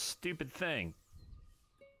do this stupid thing.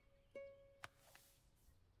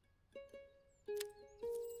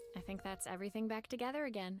 I think that's everything back together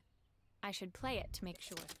again. I should play it to make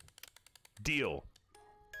sure. Deal.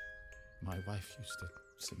 My wife used to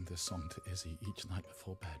sing this song to Izzy each night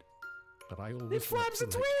before bed. But I always It flaps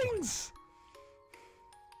its wings!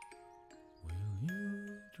 Will you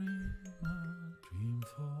dream a dream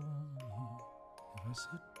for me? If I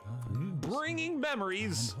sit by your Bringing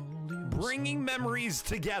memories. side and hold you Bringing so memories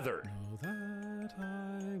together. know that I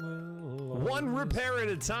will One always repair at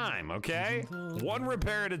a love time, okay? you. One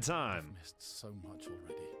repair at a time. I've missed so much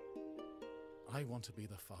already. I want to be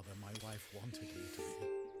the father my wife wanted me to be.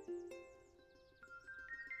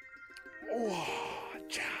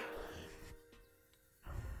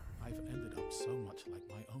 I've ended up so much like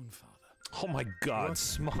my own father. Oh my god, What?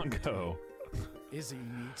 Smongo. Izzy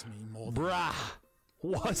needs me more than Brah.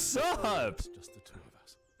 What's up? It's just the two of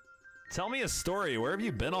us. Tell me a story. Where have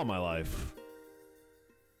you been all my life?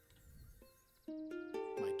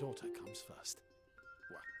 My daughter comes first.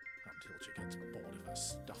 Well, until she gets bored of her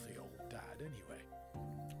stuffy old dad anyway.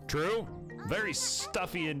 True. Very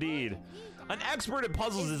stuffy indeed. An expert at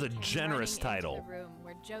puzzles is a generous title. Into the room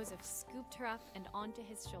where Joseph scooped her up and onto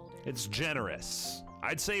his shoulder. It's generous.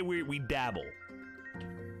 I'd say we dabble.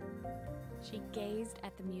 She gazed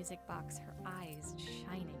at the music box, her eyes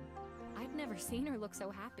shining. I'd never seen her look so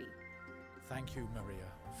happy. Thank you, Maria,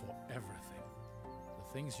 for everything.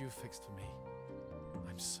 The things you fixed for me.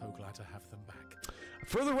 I'm so glad to have them back.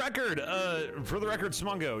 For the record,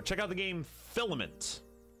 Smungo, check out the game Filament.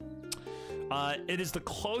 It is the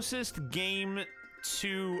closest game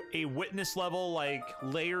to a Witness level, like,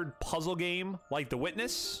 layered puzzle game, like The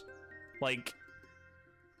Witness. Like,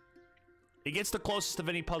 it gets the closest of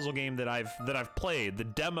any puzzle game that I've played. The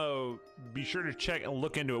demo, be sure to check and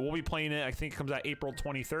look into it. We'll be playing it, I think it comes out April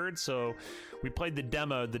 23rd, so we played the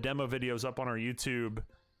demo. The demo video's up on our YouTube.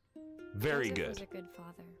 Very Joseph good. Was a good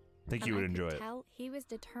father. I think you would enjoy it. Tell he was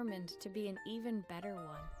determined to be an even better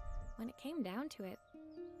one. When it came down to it,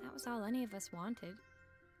 that was all any of us wanted.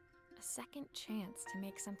 A second chance to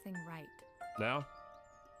make something right. Now?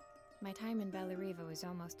 My time in Bellariva was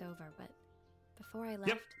almost over, but before I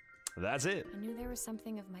left, That's it. I knew there was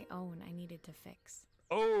something of my own I needed to fix.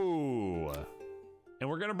 Oh, and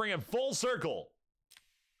we're gonna bring it full circle.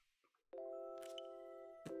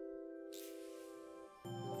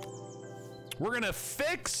 We're gonna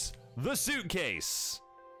fix the suitcase.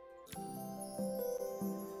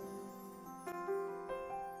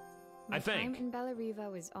 My I think. time in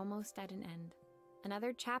Bellariva was almost at an end.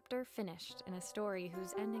 Another chapter finished in a story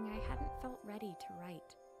whose ending I hadn't felt ready to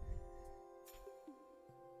write.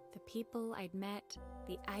 The people I'd met,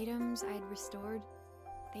 the items I'd restored,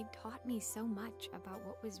 they'd taught me so much about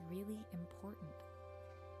what was really important.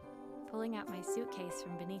 Pulling out my suitcase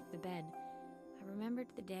from beneath the bed, I remembered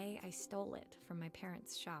the day I stole it from my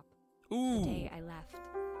parents' shop. Ooh. The day I left.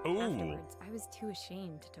 Ooh. Afterwards, I was too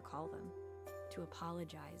ashamed to call them, to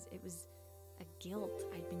apologize. It was a guilt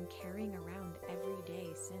I'd been carrying around every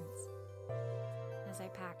day since. As I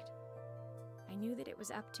packed, I knew that it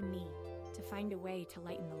was up to me to find a way to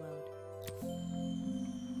lighten the load.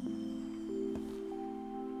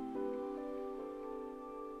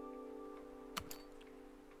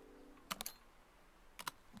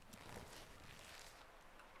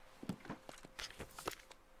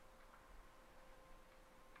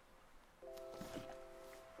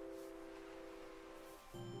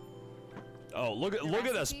 Oh, look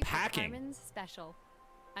at us packing. Carmen's special.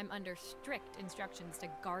 I'm under strict instructions to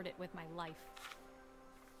guard it with my life.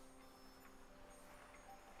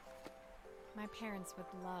 My parents would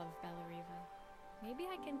love Bellariva. Maybe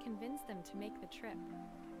I can convince them to make the trip.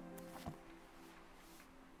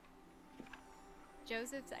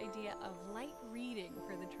 Joseph's idea of light reading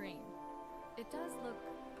for the train. It does look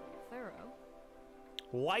thorough.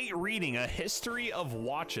 Light reading, a history of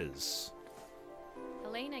watches.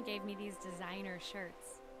 Elena gave me these designer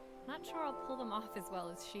shirts. Not sure I'll pull them off as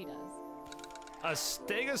well as she does. A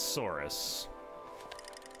Stegosaurus.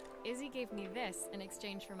 Izzy gave me this in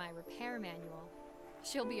exchange for my repair manual.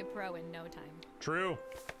 She'll be a pro in no time. True.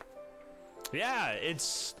 Yeah,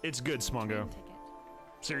 it's good, Smungo. Ticket.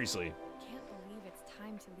 Seriously. Can't believe it's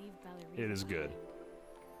time to leave Bellariva. It is good.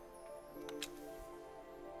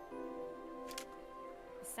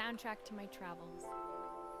 The soundtrack to my travels.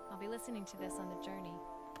 I'll be listening to this on the journey.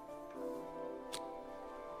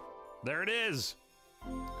 There it is.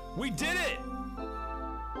 We did it.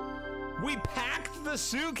 We packed the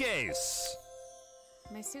suitcase.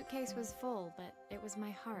 My suitcase was full, but it was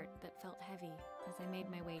my heart that felt heavy as I made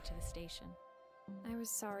my way to the station. I was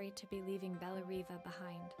sorry to be leaving Bellariva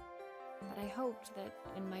behind, but I hoped that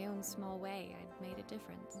in my own small way I'd made a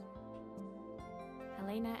difference.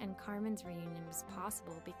 Elena and Carmen's reunion was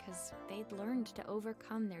possible because they'd learned to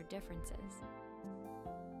overcome their differences.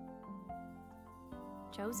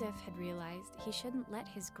 Joseph had realized he shouldn't let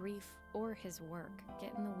his grief or his work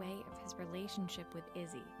get in the way of his relationship with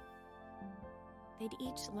Izzy. They'd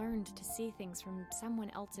each learned to see things from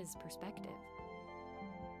someone else's perspective.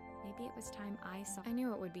 Maybe it was time I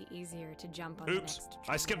knew it would be easier to jump on the next train.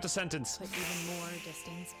 I skipped a sentence. Put even more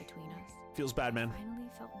distance between us. Feels bad, man. I finally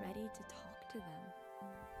felt ready to talk to them.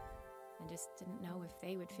 I just didn't know if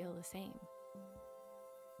they would feel the same.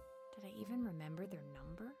 Did I even remember their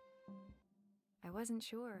number? I wasn't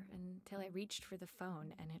sure until I reached for the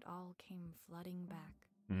phone and it all came flooding back.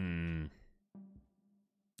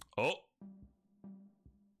 Oh.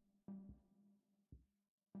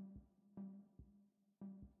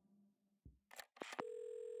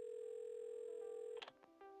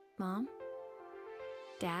 Mom?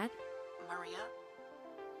 Dad? Maria?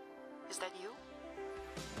 Is that you?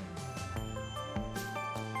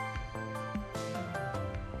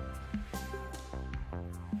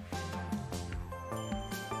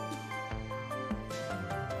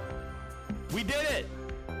 did it!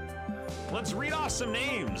 Let's read off some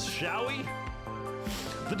names, shall we?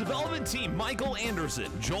 The development team: Michael Anderson,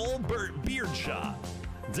 Joel Beardshaw,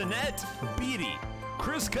 Danette Beatty,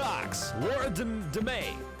 Chris Cox, Laura DeMay.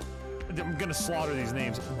 I'm gonna slaughter these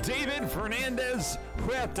names. David Fernandez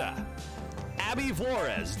Huerta, Abby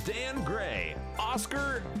Flores, Dan Gray,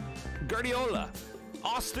 Oscar Guardiola,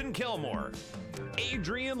 Austin Kilmore,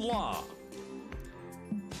 Adrian Law.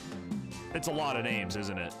 It's a lot of names,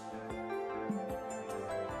 isn't it?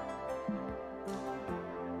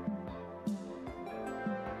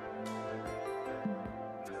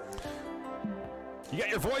 You got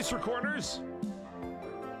your voice recorders?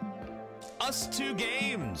 Us Two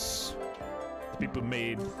Games. The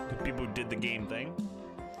people who did the game thing.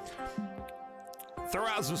 Throw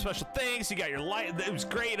out some special things. You got your light. It was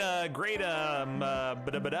great,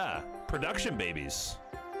 production babies.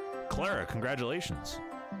 Clara, congratulations.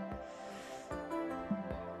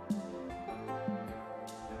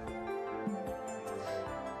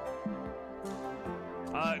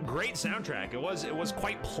 Great soundtrack. It was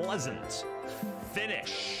quite pleasant.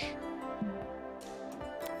 Finish.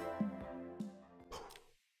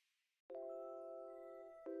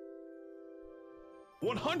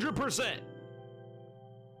 $100%.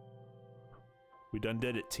 We done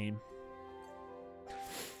did it, team.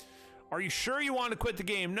 Are you sure you want to quit the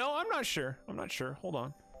game? No, I'm not sure. I'm not sure. Hold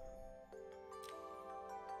on.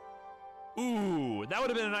 Ooh, that would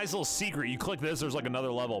have been a nice little secret. You click this, there's like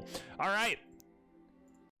another level. All right.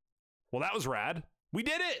 Well, that was rad. We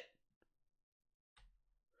did it.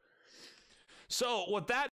 So what that